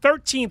entering his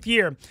 13th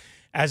year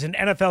as an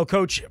NFL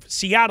coach.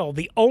 Seattle,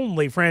 the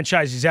only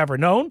franchise he's ever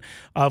known.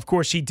 Of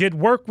course, he did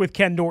work with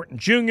Ken Norton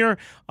Jr.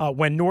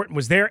 When Norton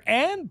was there,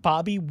 and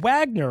Bobby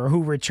Wagner,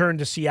 who returned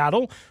to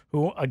Seattle,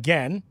 who,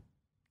 again,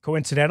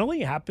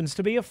 coincidentally, happens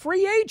to be a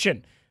free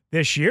agent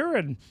this year.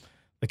 And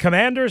the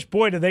Commanders,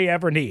 boy, do they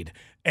ever need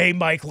a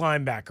Mike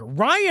linebacker.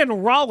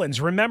 Ryan Rollins,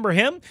 remember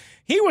him?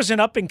 He was an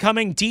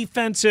up-and-coming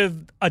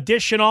defensive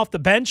addition off the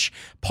bench,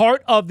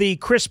 part of the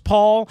Chris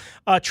Paul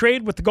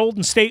trade with the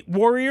Golden State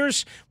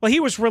Warriors. Well, he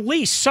was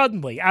released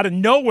suddenly out of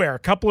nowhere a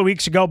couple of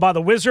weeks ago by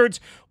the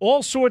Wizards.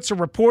 All sorts of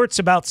reports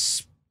about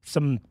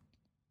some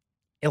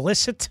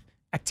illicit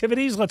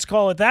activities, let's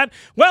call it that.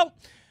 Well,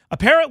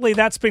 apparently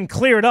that's been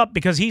cleared up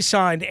because he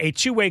signed a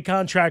two-way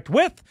contract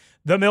with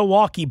the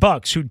Milwaukee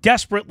Bucks, who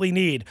desperately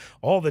need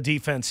all the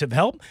defensive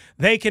help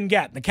they can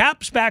get. The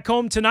Caps back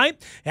home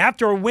tonight.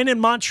 After a win in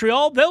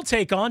Montreal, they'll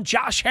take on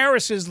Josh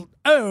Harris's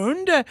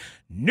owned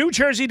New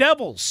Jersey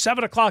Devils.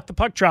 7 o'clock, the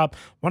puck drop.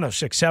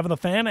 106.7 The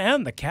Fan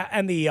and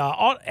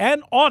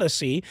and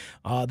Odyssey,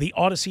 the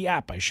Odyssey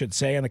app, I should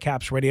say, and the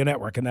Caps Radio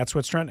Network, and that's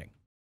what's trending.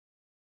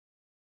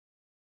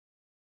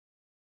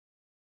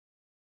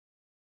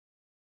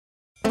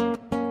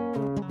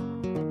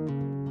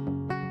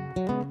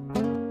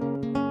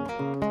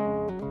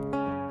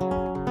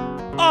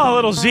 Oh, a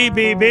little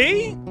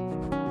ZBB.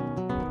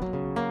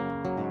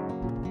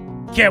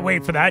 Can't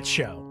wait for that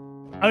show.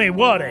 I mean,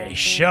 what a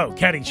show.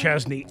 Kenny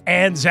Chesney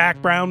and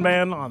Zach Brown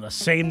Band on the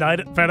same night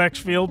at FedEx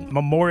Field,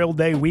 Memorial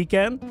Day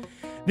weekend.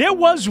 There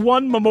was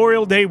one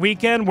Memorial Day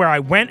weekend where I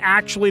went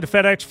actually to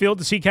FedEx Field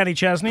to see Kenny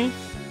Chesney.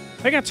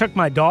 I think I took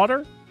my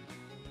daughter.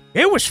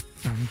 It was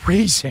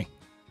freezing.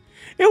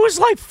 It was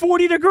like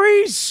 40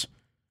 degrees.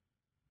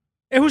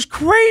 It was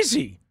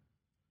crazy.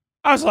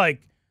 I was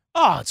like,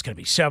 oh, it's going to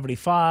be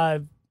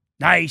 75,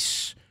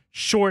 nice,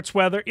 shorts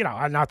weather. You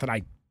know, not that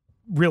I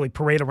really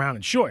parade around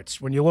in shorts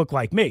when you look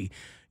like me.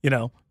 You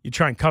know, you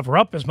try and cover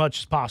up as much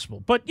as possible.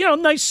 But, you know,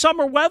 nice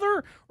summer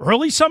weather,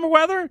 early summer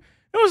weather.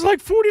 It was like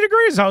 40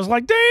 degrees. I was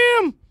like,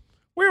 damn,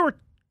 we were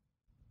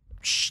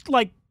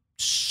like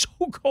so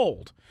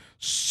cold,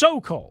 so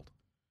cold.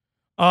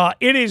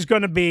 It is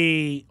going to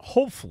be,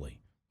 hopefully,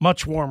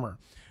 much warmer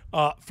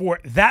for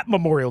that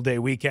Memorial Day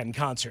weekend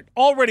concert.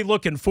 Already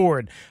looking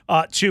forward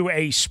to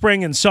a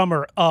spring and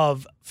summer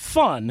of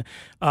fun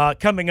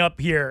coming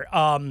up here.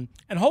 And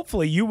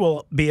hopefully you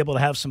will be able to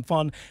have some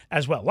fun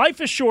as well.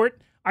 Life is short.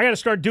 I got to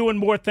start doing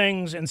more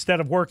things instead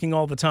of working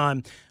all the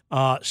time.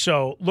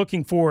 So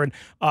looking forward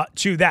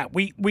to that.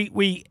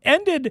 We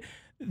ended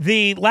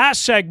the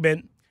last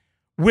segment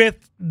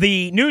with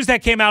the news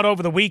that came out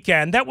over the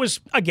weekend. That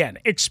was, again,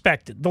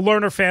 expected. The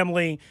Lerner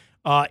family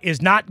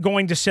is not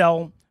going to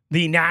sell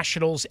the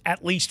Nationals,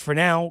 at least for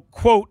now.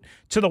 Quote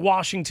to the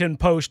Washington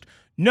Post,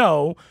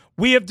 no,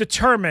 we have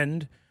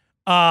determined,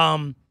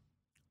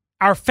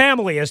 our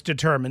family has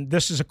determined,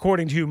 this is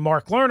according to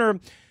Mark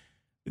Lerner,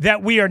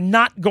 that we are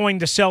not going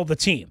to sell the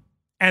team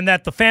and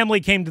that the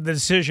family came to the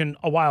decision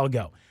a while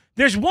ago.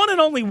 There's one and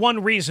only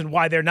one reason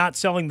why they're not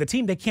selling the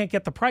team. They can't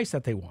get the price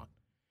that they want.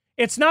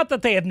 It's not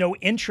that they have no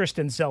interest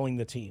in selling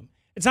the team.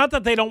 It's not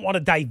that they don't want to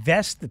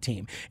divest the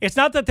team. It's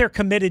not that they're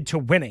committed to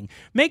winning.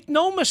 Make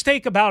no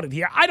mistake about it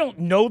here. I don't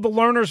know the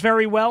Lerners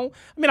very well.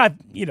 I mean, I've,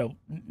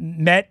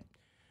 met,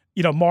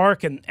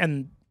 Mark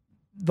and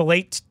the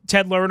late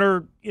Ted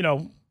Lerner,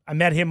 I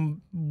met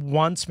him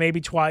once,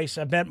 maybe twice.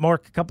 I've met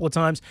Mark a couple of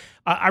times.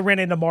 I ran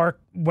into Mark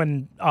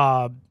when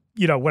I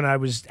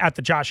was at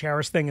the Josh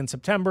Harris thing in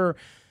September.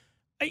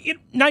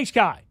 Nice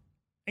guy.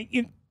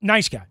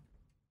 Nice guy.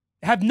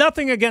 Have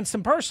nothing against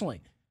him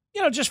personally.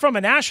 Just from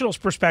a Nationals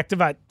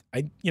perspective, I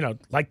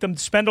like them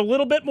to spend a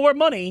little bit more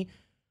money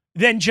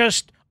than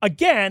just,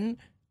 again,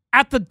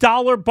 at the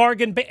dollar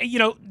bargain.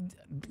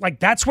 Like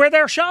that's where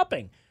they're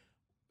shopping.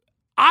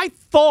 I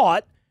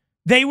thought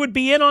they would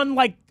be in on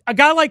like a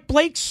guy like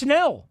Blake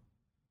Snell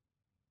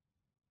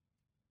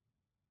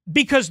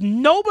because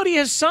nobody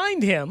has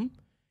signed him.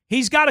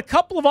 He's got a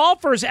couple of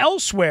offers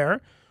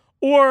elsewhere,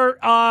 or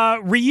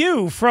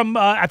Ryu from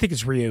I think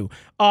it's Ryu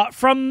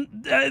from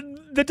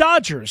the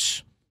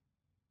Dodgers.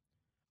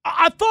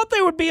 I thought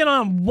they would be in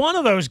on one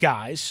of those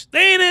guys.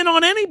 They ain't in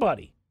on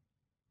anybody.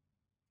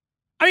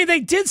 I mean, they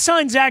did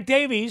sign Zach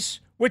Davies,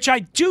 which I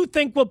do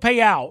think will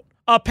pay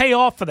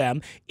off for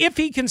them if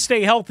he can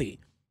stay healthy.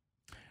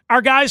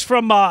 Our guys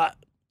from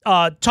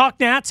Talk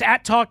Nats,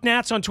 at Talk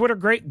Nats on Twitter,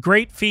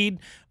 great feed.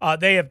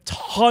 They have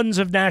tons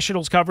of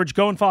Nationals coverage.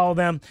 Go and follow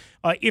them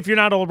if you're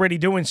not already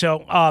doing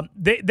so.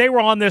 They were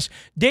on this.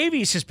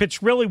 Davies has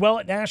pitched really well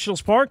at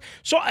Nationals Park.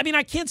 So, I mean,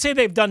 I can't say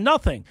they've done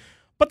nothing,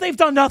 but they've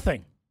done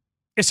nothing,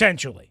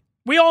 essentially.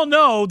 We all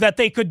know that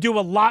they could do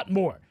a lot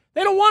more.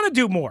 They don't want to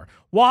do more.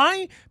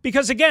 Why?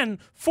 Because, again,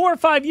 4 or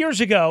 5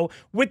 years ago,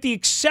 with the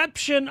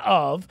exception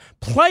of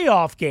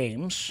playoff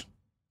games,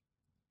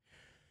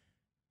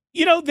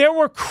 there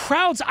were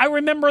crowds. I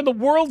remember in the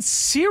World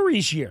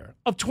Series year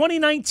of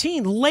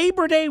 2019,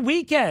 Labor Day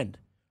weekend,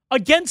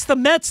 against the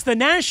Mets, the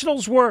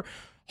Nationals were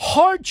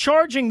hard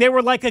charging. They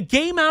were like a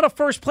game out of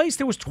first place.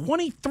 There was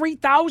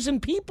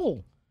 23,000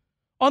 people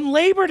on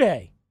Labor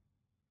Day.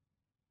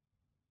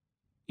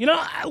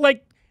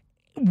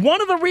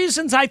 One of the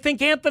reasons I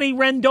think Anthony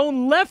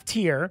Rendon left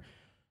here,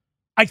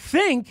 I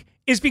think,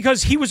 is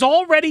because he was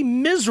already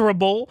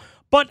miserable.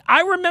 But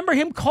I remember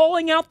him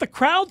calling out the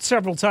crowd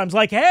several times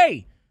like,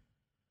 hey,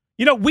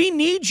 we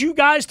need you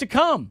guys to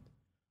come.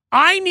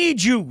 I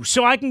need you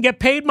so I can get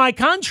paid my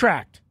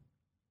contract.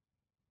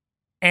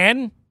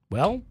 And,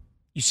 well,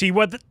 you see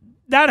what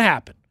that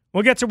happened.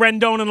 We'll get to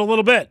Rendon in a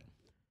little bit.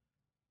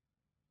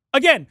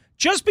 Again,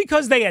 just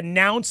because they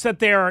announced that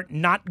they're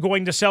not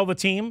going to sell the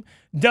team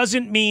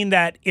doesn't mean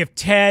that if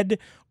Ted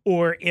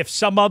or if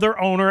some other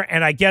owner,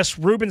 and I guess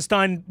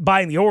Rubenstein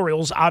buying the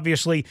Orioles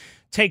obviously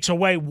takes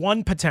away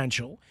one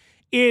potential,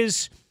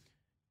 is,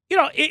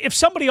 if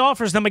somebody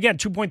offers them, again,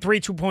 2.3,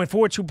 2.4,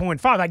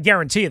 2.5, I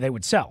guarantee you they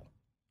would sell.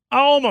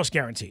 I almost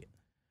guarantee it.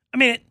 I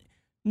mean,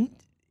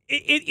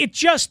 it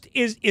just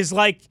is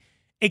like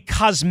a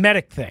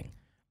cosmetic thing.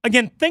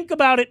 Again, think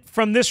about it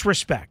from this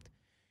respect.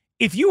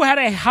 If you had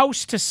a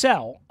house to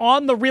sell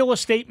on the real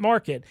estate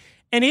market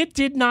and it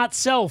did not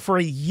sell for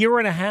a year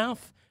and a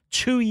half,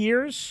 2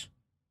 years,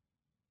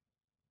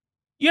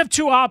 you have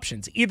two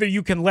options. Either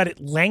you can let it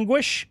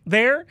languish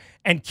there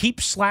and keep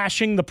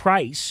slashing the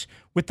price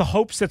with the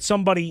hopes that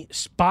somebody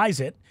buys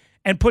it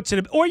and puts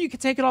it, or you can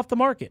take it off the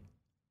market.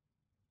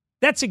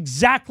 That's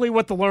exactly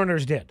what the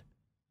Lerners did.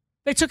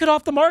 They took it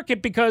off the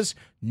market because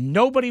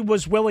nobody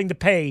was willing to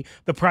pay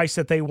the price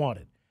that they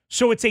wanted.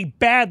 So it's a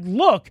bad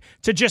look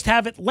to just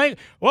have it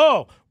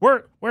whoa,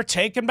 we're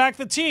taking back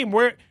the team.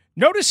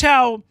 Notice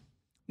how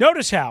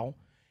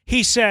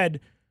he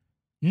said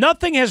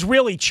nothing has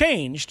really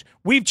changed.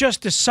 We've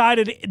just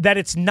decided that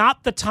it's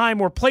not the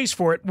time or place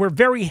for it. We're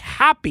very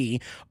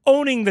happy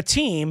owning the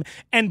team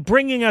and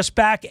bringing us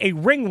back a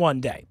ring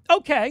one day.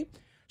 Okay,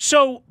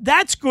 so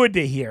that's good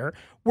to hear.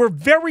 We're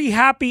very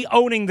happy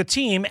owning the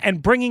team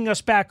and bringing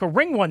us back a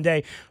ring one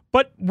day.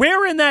 But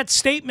where in that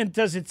statement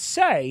does it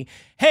say,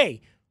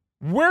 hey,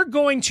 we're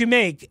going to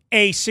make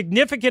a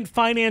significant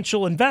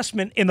financial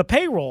investment in the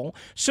payroll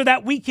so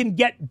that we can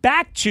get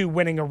back to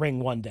winning a ring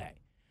one day?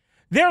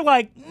 They're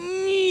like,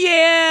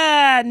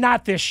 yeah,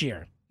 not this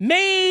year.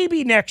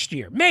 Maybe next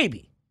year.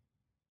 Maybe.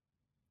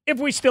 If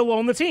we still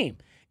own the team.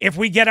 If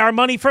we get our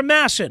money from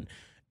Masson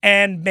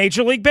and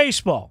Major League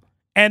Baseball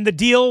and the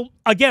deal,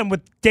 again,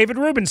 with David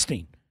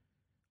Rubenstein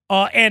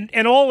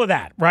and all of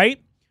that,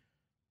 right?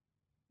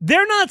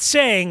 They're not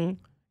saying,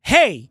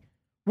 hey,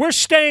 we're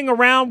staying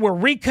around, we're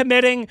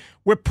recommitting,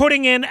 we're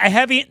putting in a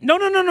heavy...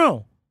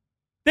 No.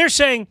 They're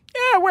saying,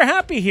 yeah, we're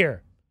happy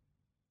here.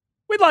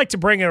 We'd like to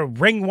bring a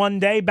ring one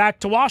day back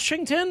to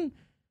Washington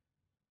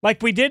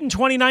like we did in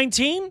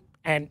 2019.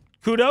 And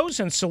kudos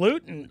and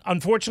salute. And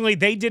unfortunately,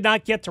 they did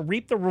not get to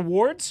reap the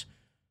rewards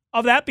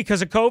of that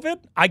because of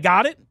COVID. I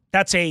got it.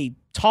 That's a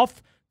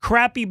tough,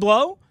 crappy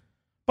blow.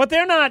 But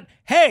they're not,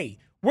 hey,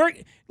 we're...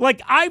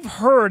 Like, I've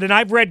heard and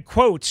I've read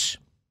quotes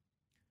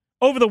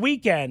over the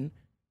weekend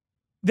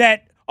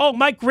that, oh,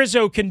 Mike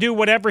Rizzo can do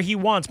whatever he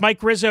wants.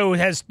 Mike Rizzo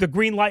has the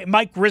green light.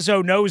 Mike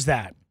Rizzo knows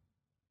that.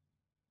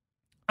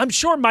 I'm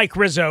sure Mike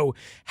Rizzo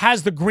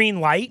has the green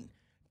light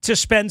to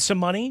spend some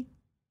money.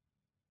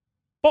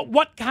 But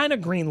what kind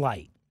of green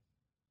light?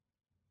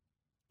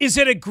 Is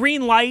it a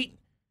green light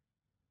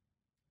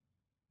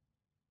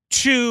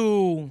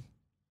to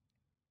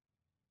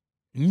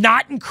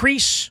not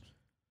increase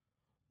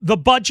the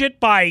budget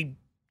by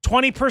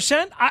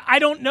 20%? I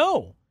don't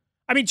know.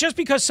 I mean, just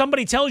because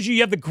somebody tells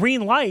you have the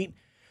green light,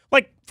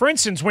 like, for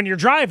instance, when you're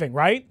driving,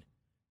 right?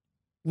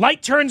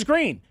 Light turns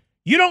green.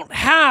 You don't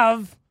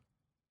have,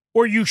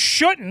 or you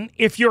shouldn't,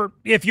 if you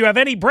have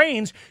any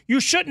brains,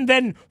 you shouldn't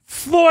then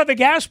floor the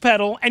gas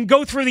pedal and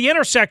go through the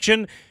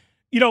intersection,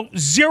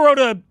 0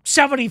 to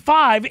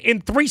 75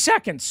 in 3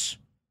 seconds,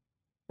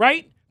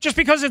 right? Just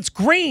because it's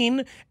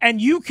green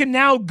and you can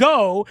now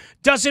go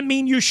doesn't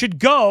mean you should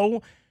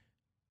go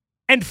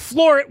and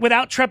floor it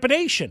without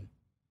trepidation.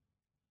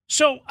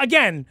 So,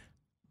 again,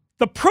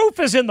 the proof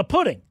is in the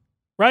pudding,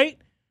 right?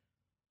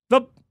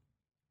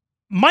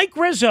 Mike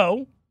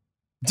Rizzo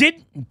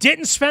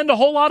didn't spend a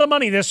whole lot of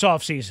money this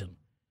offseason.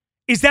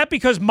 Is that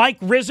because Mike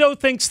Rizzo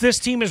thinks this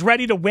team is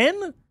ready to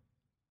win?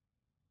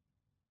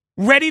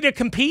 Ready to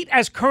compete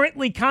as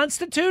currently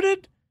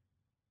constituted?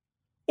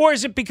 Or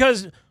is it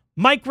because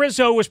Mike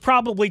Rizzo was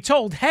probably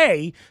told,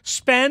 hey,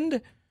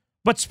 spend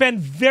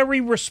very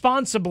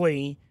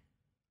responsibly,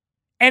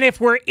 and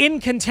if we're in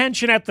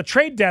contention at the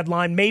trade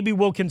deadline, maybe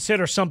we'll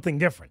consider something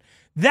different.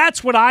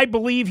 That's what I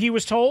believe he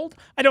was told.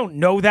 I don't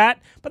know that,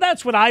 but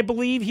that's what I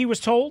believe he was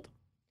told.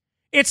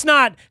 It's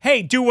not,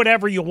 hey, do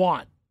whatever you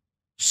want.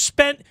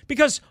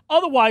 Because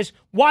otherwise,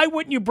 why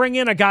wouldn't you bring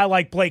in a guy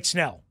like Blake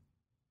Snell?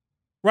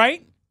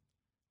 Right?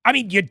 I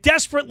mean, you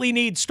desperately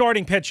need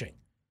starting pitching.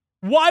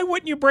 Why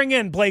wouldn't you bring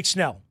in Blake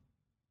Snell?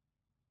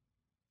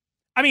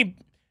 I mean,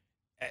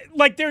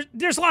 like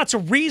there's lots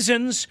of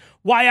reasons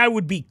why I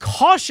would be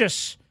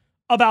cautious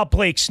about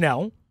Blake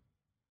Snell.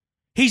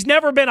 He's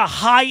never been a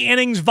high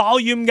innings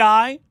volume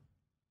guy.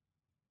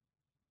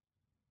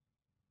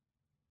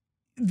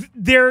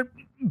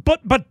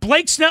 But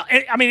Blake Snell,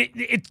 I mean,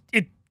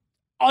 it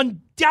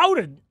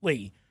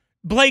undoubtedly,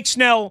 Blake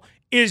Snell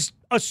is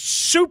a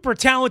super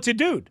talented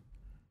dude,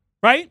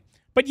 right?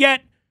 But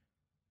yet,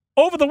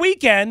 over the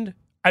weekend,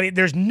 I mean,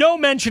 there's no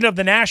mention of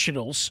the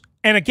Nationals.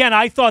 And again,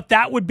 I thought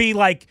that would be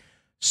like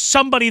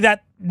somebody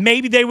that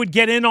maybe they would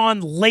get in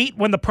on late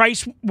when the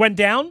price went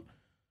down.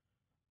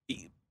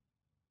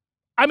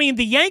 I mean,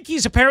 the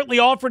Yankees apparently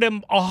offered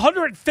him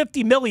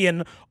 $150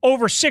 million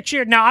over 6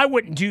 years. Now, I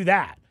wouldn't do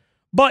that.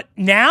 But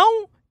now,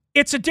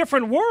 it's a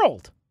different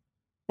world,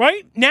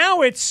 right?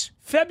 Now it's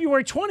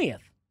February 20th.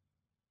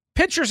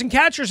 Pitchers and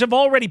catchers have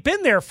already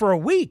been there for a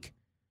week.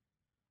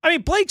 I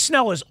mean, Blake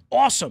Snell is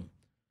awesome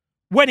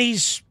when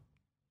he's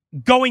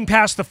going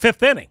past the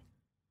fifth inning.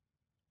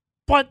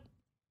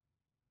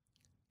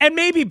 And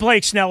maybe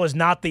Blake Snell is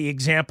not the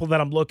example that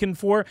I'm looking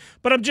for,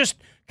 but I'm just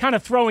kind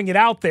of throwing it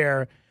out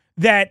there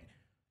that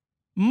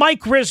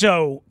Mike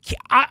Rizzo,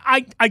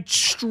 I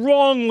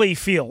strongly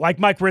feel like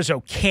Mike Rizzo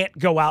can't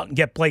go out and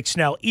get Blake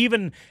Snell,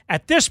 even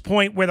at this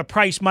point where the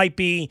price might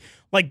be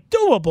like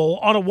doable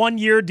on a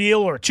 1-year deal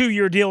or a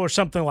 2-year deal or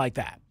something like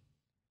that.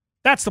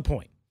 That's the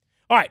point.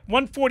 All right,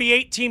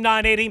 148 Team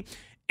 980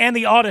 and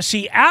the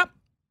Odyssey app.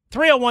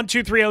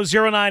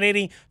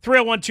 301-230-0980,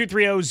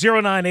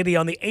 301-230-0980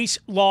 on the Ace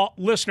Law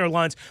listener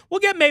lines. We'll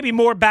get maybe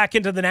more back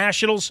into the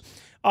Nationals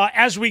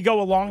as we go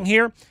along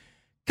here.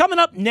 Coming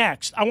up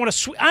next, I want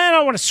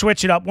to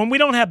switch it up. When we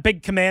don't have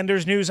big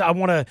Commanders news, I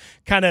want to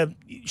kind of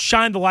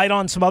shine the light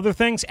on some other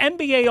things.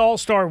 NBA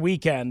All-Star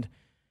Weekend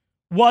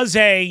was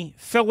a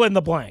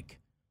fill-in-the-blank.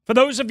 For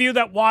those of you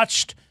that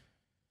watched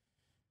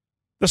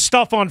the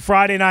stuff on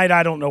Friday night,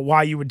 I don't know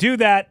why you would do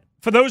that.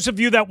 For those of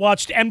you that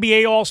watched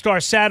NBA All-Star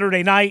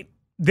Saturday night,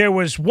 there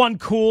was one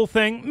cool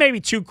thing, maybe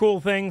two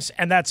cool things,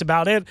 and that's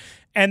about it.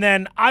 And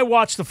then I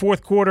watched the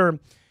fourth quarter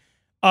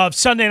of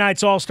Sunday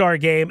night's All-Star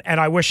game,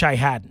 and I wish I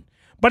hadn't.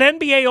 But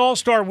NBA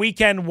All-Star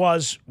Weekend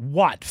was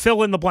what?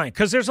 Fill in the blank.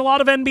 Because there's a lot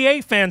of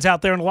NBA fans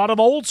out there and a lot of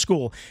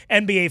old-school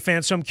NBA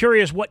fans, so I'm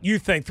curious what you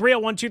think.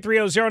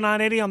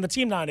 301-230-0980 on the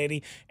Team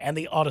 980 and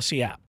the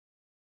Odyssey app.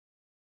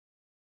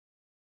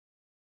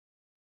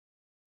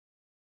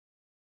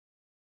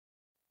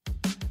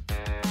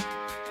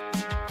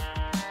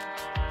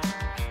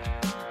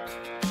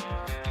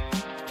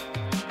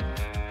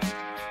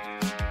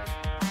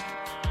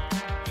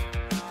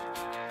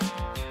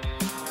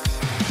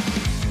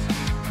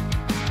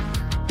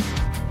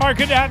 All right,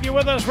 good to have you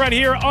with us right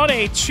here on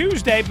a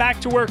Tuesday,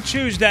 Back to Work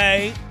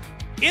Tuesday,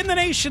 in the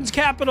nation's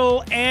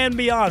capital and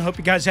beyond. Hope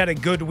you guys had a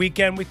good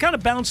weekend. We kind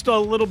of bounced a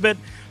little bit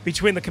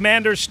between the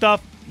Commanders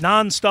stuff,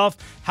 non-stuff,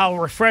 how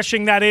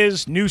refreshing that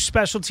is, new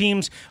special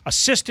teams,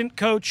 assistant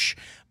coach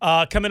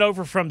coming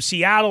over from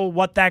Seattle,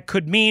 what that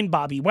could mean,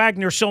 Bobby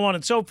Wagner, so on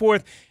and so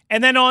forth.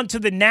 And then on to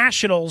the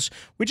Nationals.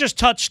 We just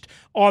touched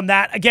on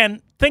that.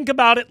 Again, think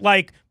about it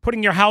like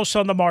putting your house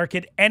on the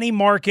market, any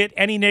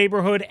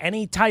neighborhood,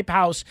 any type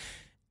house,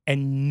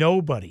 and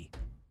nobody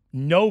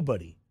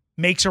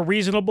makes a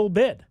reasonable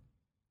bid.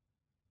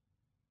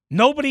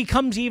 Nobody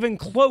comes even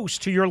close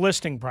to your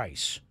listing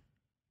price.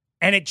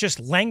 And it just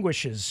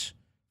languishes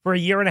for a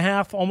year and a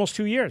half, almost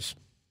 2 years.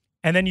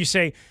 And then you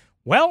say,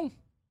 well,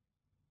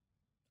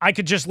 I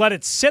could just let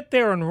it sit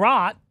there and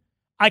rot.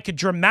 I could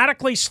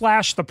dramatically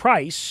slash the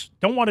price.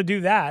 Don't want to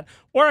do that.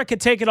 Or I could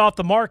take it off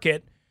the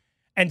market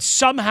and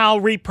somehow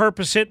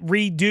repurpose it,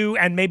 redo,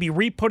 and maybe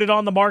re-put it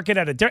on the market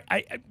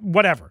at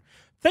whatever.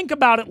 Think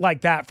about it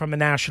like that from a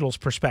Nationals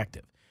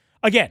perspective.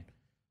 Again,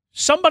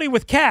 somebody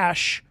with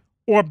cash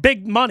or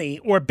big money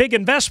or big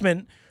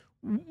investment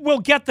will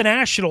get the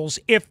Nationals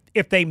if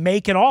they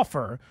make an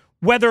offer,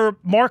 whether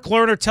Mark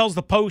Lerner tells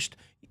the Post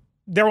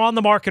they're on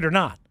the market or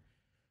not.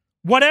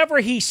 Whatever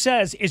he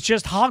says is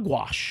just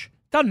hogwash.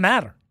 Doesn't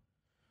matter.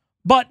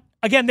 But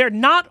again, they're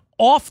not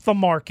off the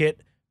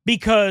market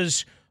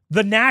because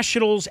the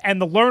Nationals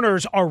and the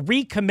Lerners are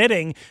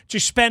recommitting to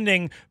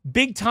spending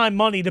big-time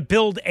money to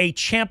build a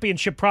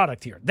championship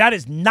product here. That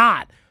is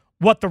not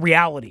what the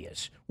reality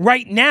is.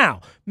 Right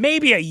now,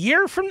 maybe a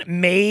year from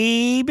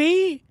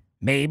maybe.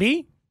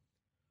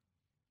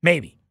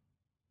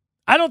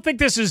 I don't think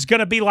this is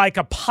going to be like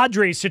a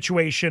Padres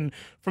situation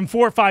from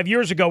 4 or 5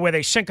 years ago where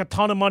they sink a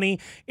ton of money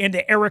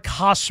into Eric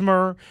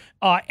Hosmer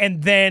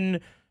and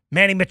then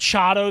Manny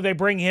Machado, they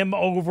bring him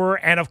over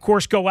and, of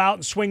course, go out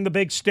and swing the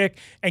big stick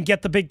and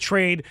get the big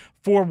trade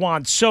for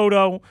Juan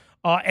Soto.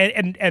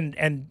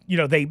 And you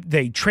know,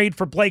 they trade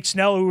for Blake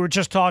Snell, who we were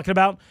just talking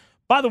about.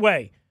 By the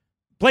way,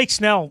 Blake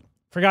Snell,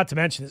 forgot to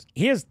mention this,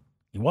 he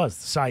was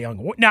the Cy Young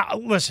Award. Now,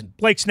 listen,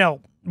 Blake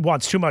Snell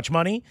wants too much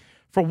money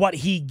for what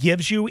he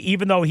gives you,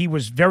 even though he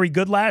was very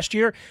good last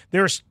year.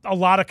 There's a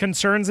lot of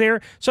concerns there.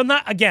 So,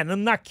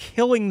 I'm not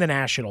killing the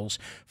Nationals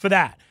for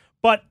that.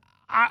 But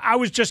I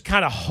was just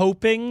kind of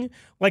hoping,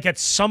 like at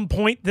some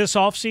point this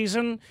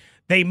offseason,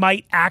 they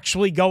might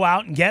actually go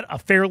out and get a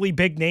fairly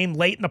big name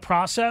late in the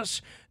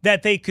process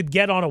that they could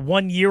get on a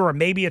 1 year or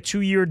maybe a 2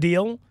 year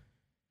deal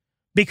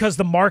because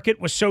the market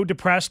was so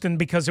depressed and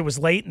because it was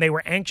late and they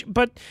were anxious.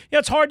 But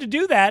it's hard to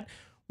do that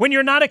when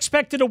you're not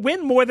expected to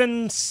win more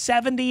than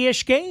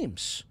 70-ish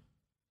games.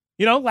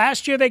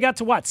 Last year they got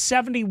to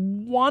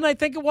 71, I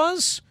think it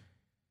was?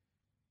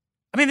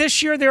 I mean,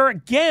 this year they're,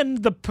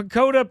 again, the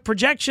Pagoda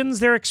projections,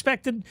 they're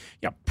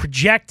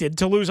projected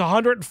to lose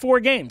 104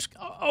 games.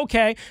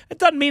 Okay, it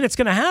doesn't mean it's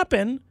going to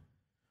happen.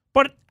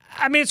 But,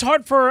 I mean, it's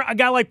hard for a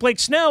guy like Blake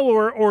Snell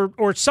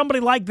or somebody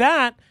like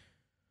that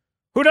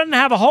who doesn't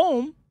have a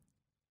home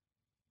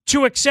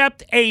to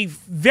accept a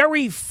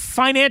very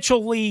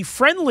financially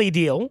friendly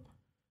deal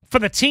for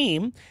the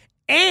team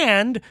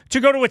and to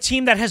go to a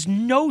team that has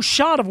no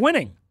shot of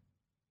winning.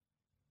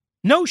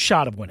 No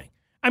shot of winning.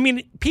 I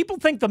mean, people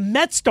think the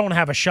Mets don't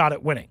have a shot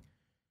at winning,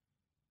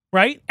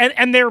 right?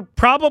 And they're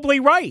probably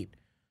right.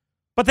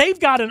 But they've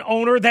got an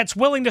owner that's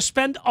willing to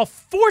spend a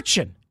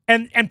fortune,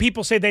 and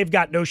people say they've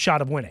got no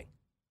shot of winning.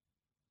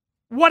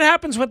 What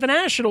happens with the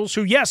Nationals,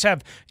 who, yes,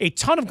 have a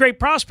ton of great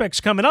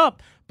prospects coming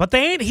up, but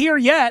they ain't here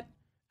yet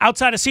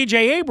outside of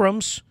C.J.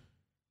 Abrams.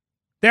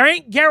 There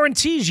ain't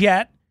guarantees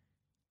yet.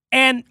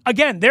 And,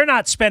 again, they're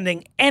not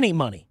spending any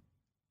money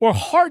or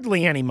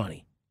hardly any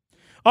money.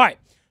 All right.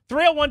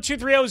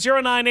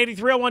 301-230-0980,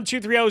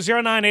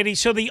 301-230-0980.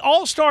 So the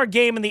All-Star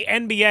game in the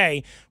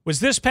NBA was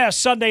this past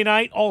Sunday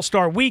night,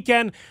 All-Star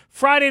weekend.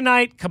 Friday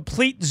night,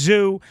 complete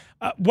zoo,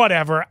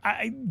 whatever.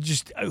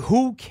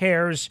 Who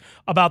cares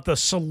about the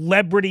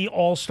celebrity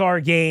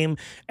All-Star game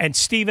and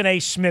Stephen A.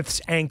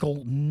 Smith's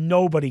ankle?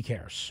 Nobody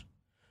cares.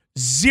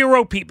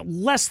 0 people,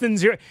 less than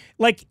 0.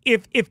 Like,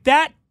 if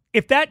that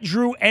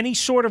drew any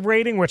sort of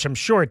rating, which I'm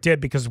sure it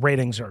did because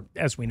ratings are,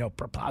 as we know,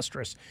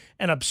 preposterous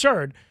and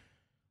absurd,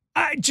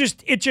 it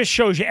just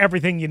shows you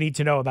everything you need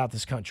to know about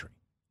this country.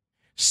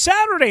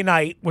 Saturday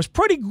night was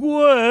pretty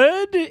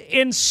good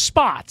in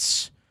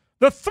spots.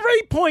 The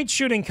 3-point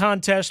shooting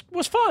contest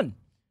was fun.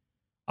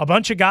 A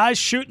bunch of guys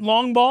shooting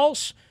long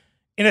balls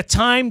in a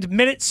timed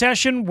minute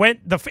session.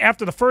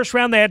 After the first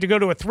round, they had to go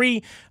to a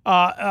three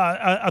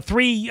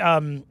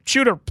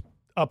shooter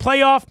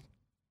playoff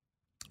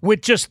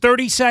with just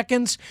 30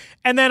 seconds,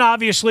 and then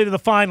obviously to the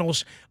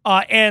finals,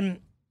 and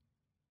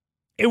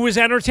it was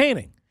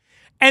entertaining.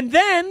 And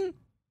then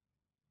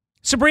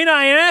Sabrina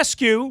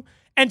Ionescu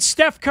and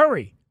Steph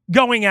Curry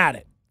going at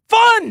it.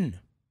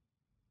 Fun.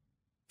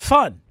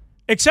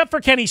 Except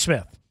for Kenny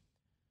Smith,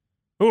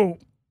 who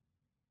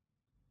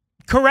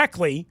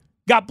correctly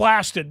got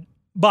blasted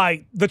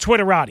by the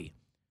Twitterati.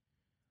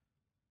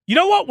 You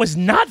know what was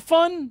not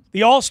fun?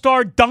 The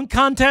All-Star dunk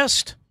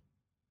contest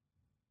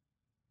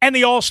and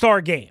the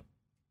All-Star game.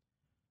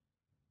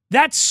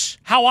 That's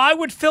how I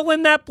would fill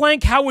in that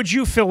blank. How would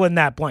you fill in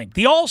that blank?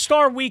 The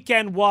All-Star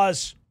weekend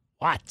was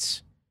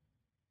what?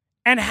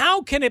 And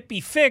how can it be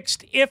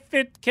fixed if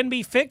it can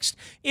be fixed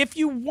if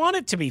you want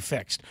it to be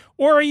fixed?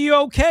 Or are you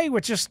okay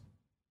with just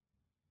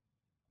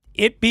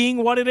it being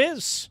what it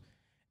is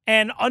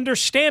and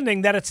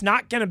understanding that it's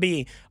not going to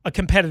be a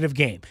competitive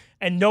game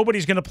and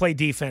nobody's going to play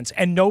defense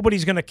and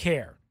nobody's going to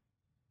care?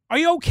 Are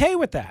you okay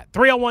with that?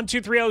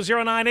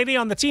 301-230-0980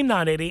 on the Team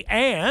 980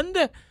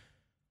 and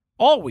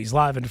always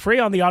live and free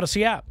on the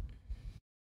Odyssey app.